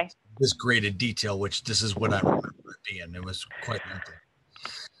 especially if it's this graded detail, which this is what I remember it being. It was quite lengthy.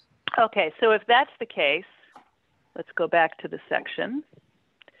 Okay, so if that's the case, let's go back to the section.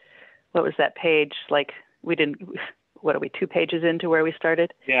 What was that page? Like what are we, 2 pages into where we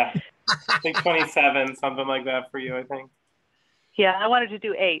started? Yeah, I think 27, something like that for you, I think. Yeah, I wanted to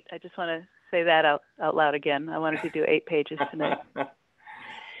do 8. I just want to say that out loud again. I wanted to do 8 pages tonight.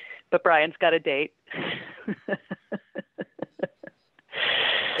 But Brian's got a date.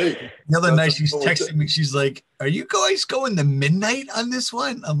 Hey, the other night she's texting me. She's like, "Are you guys going to midnight on this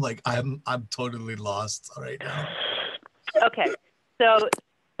one?" I'm like, "I'm totally lost right now." Okay, so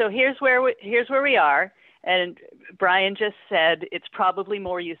here's where we are, and Brian just said it's probably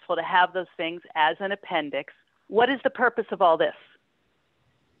more useful to have those things as an appendix. What is the purpose of all this?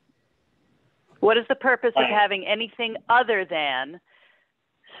 What is the purpose of having anything other than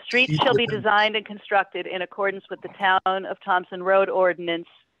streets shall be designed and constructed in accordance with the Town of Thompson Road Ordinance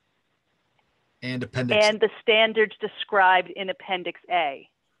and appendix and the standards described in Appendix A?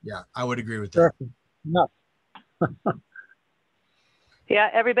 Yeah, I would agree with that. No. Yeah,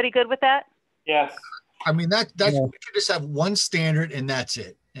 everybody good with that? Yes. I mean, we could just have one standard and that's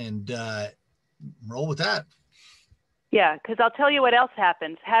it, and roll with that. Yeah, because I'll tell you what else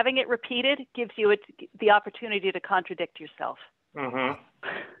happens. Having it repeated gives you the opportunity to contradict yourself. Mm-hmm.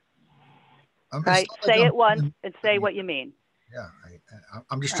 Right? Say it once and say what you mean. Yeah,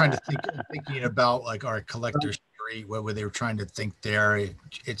 I'm just trying to thinking about like our collector's street, what they were trying to think there.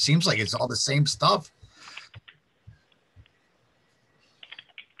 It seems like it's all the same stuff.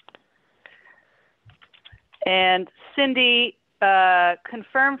 And Cindy,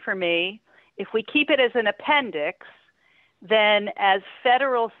 confirm for me, if we keep it as an appendix, then as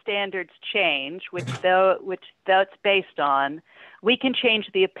federal standards change, which that's based on, we can change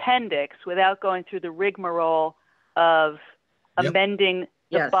the appendix without going through the rigmarole of amending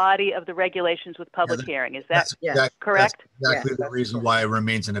the body of the regulations with public hearing. Is that correct? That's exactly the reason why it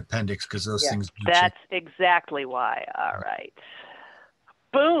remains an appendix, because those things do change. That's exactly why. All right.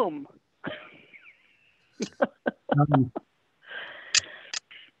 Boom.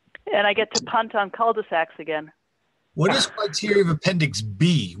 And I get to punt on cul-de-sacs again. What is criteria of Appendix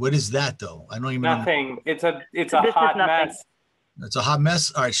B? What is that, though? I don't even know. Nothing. It's a hot mess. It's a hot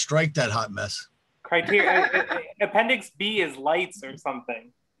mess? All right, strike that hot mess. Criteria. Appendix B is lights or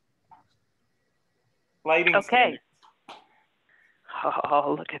something. Lighting. Okay. Standards.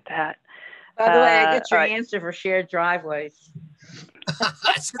 Oh, look at that. By the way, I get your answer for shared driveways.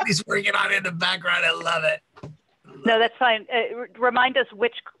 Cindy's working on it in the background. I love it. No, that's fine. Remind us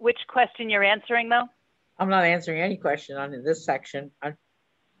which question you're answering, though. I'm not answering any question on this section. I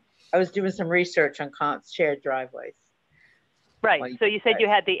was doing some research on shared driveways. Right. So you said you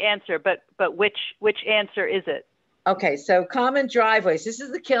had the answer, but which answer is it? Okay. So common driveways. This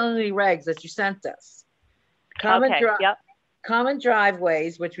is the Killenly regs that you sent us. Yep. common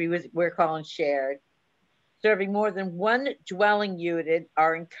driveways, which we're calling shared, serving more than one dwelling unit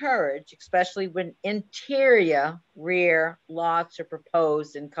are encouraged, especially when interior rear lots are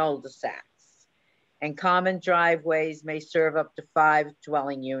proposed in cul-de-sacs. And common driveways may serve up to 5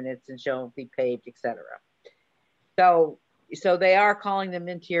 dwelling units and shall be paved, etc. So they are calling them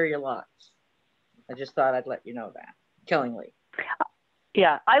interior lots. I just thought I'd let you know that, Killingly.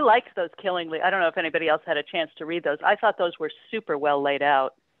 Yeah, I liked those Killingly. I don't know if anybody else had a chance to read those. I thought those were super well laid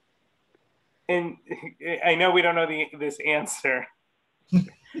out. And I know we don't know this answer. We've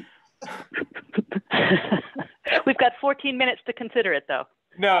got 14 minutes to consider it, though.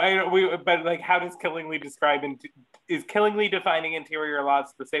 No, but like, how does Killingly describe, is Killingly defining interior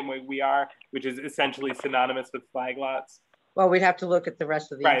lots the same way we are, which is essentially synonymous with flag lots? Well, we'd have to look at the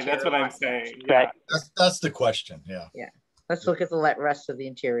rest of the Right, that's what I'm saying. section. Yeah. Right. That's the question. Yeah. Yeah. Let's look at the rest of the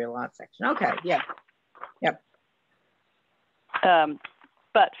interior lot section. Okay. Yeah. Yep.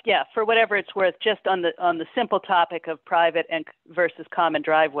 But yeah, for whatever it's worth, just on the simple topic of private and versus common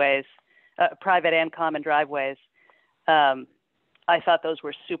driveways, private and common driveways, I thought those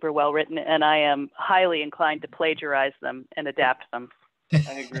were super well written, and I am highly inclined to plagiarize them and adapt them.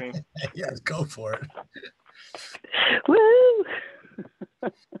 I agree. Yeah, go for it. Woo!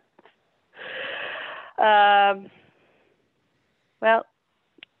 Well,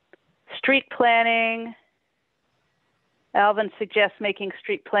 street planning. Alvin suggests making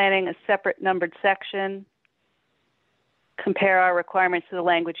street planning a separate numbered section. Compare our requirements to the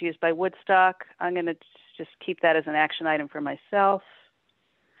language used by Woodstock. I'm going to just keep that as an action item for myself.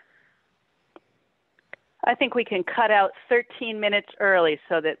 I think we can cut out 13 minutes early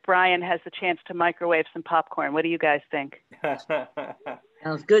so that Brian has the chance to microwave some popcorn. What do you guys think?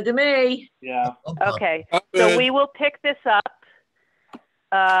 Sounds good to me. Yeah. Okay, so we will pick this up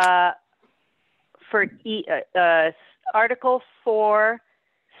for Article 4,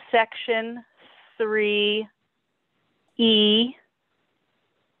 Section 3E,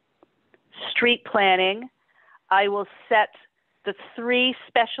 street planning. I will set the 3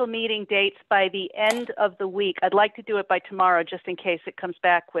 special meeting dates by the end of the week. I'd like to do it by tomorrow, just in case it comes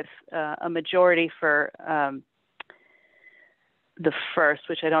back with a majority for the 1st,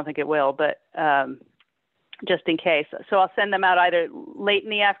 which I don't think it will, but just in case. So I'll send them out either late in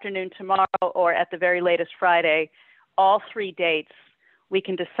the afternoon tomorrow or at the very latest Friday. All 3 dates. We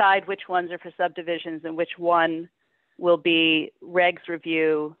can decide which ones are for subdivisions and which one will be regs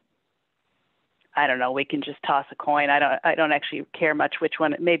review. I don't know. We can just toss a coin. I don't actually care much which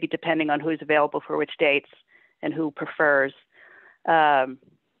one. Maybe depending on who's available for which dates and who prefers. Yeah.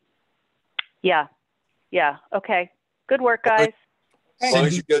 Okay. Good work, guys. As long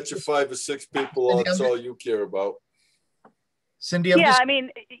as you get your 5 or 6 people on, that's all you care about. Cindy, I mean,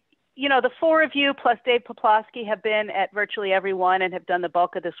 you know, the 4 of you plus Dave Poplawski have been at virtually every one and have done the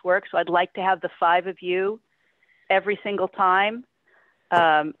bulk of this work. So I'd like to have the 5 of you every single time,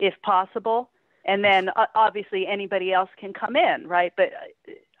 if possible. And then obviously anybody else can come in, right? But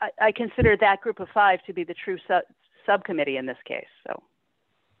I consider that group of 5 to be the true subcommittee in this case. So.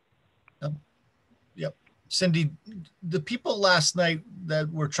 Yep. Cindy, the people last night that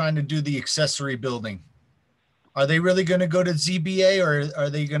were trying to do the accessory building, are they really going to go to ZBA, or are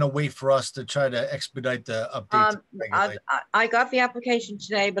they going to wait for us to try to expedite the updates? I got the application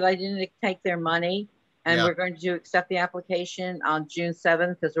today, but I didn't take their money. And we're going to accept the application on June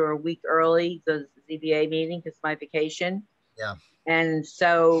 7th because we're a week early, the ZBA meeting, because my vacation. Yeah. And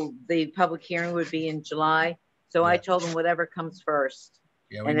so the public hearing would be in July. So I told them whatever comes first.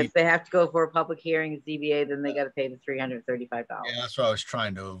 Yeah, and if they have to go for a public hearing at ZBA, then they got to pay the $335. Yeah, that's what I was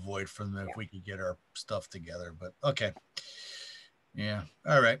trying to avoid from them, if we could get our stuff together. But okay. Yeah.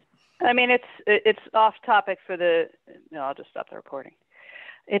 All right. I mean, it's off topic for the. No, I'll just stop the recording.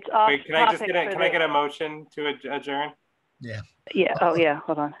 It's off. Wait, can I get a motion to adjourn? Yeah. Yeah. Oh, yeah.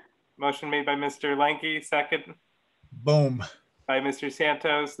 Hold on. Motion made by Mr. Lanke, second. Boom. By Mr.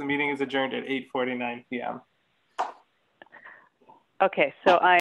 Santos. The meeting is adjourned at 8:49 p.m. Okay, so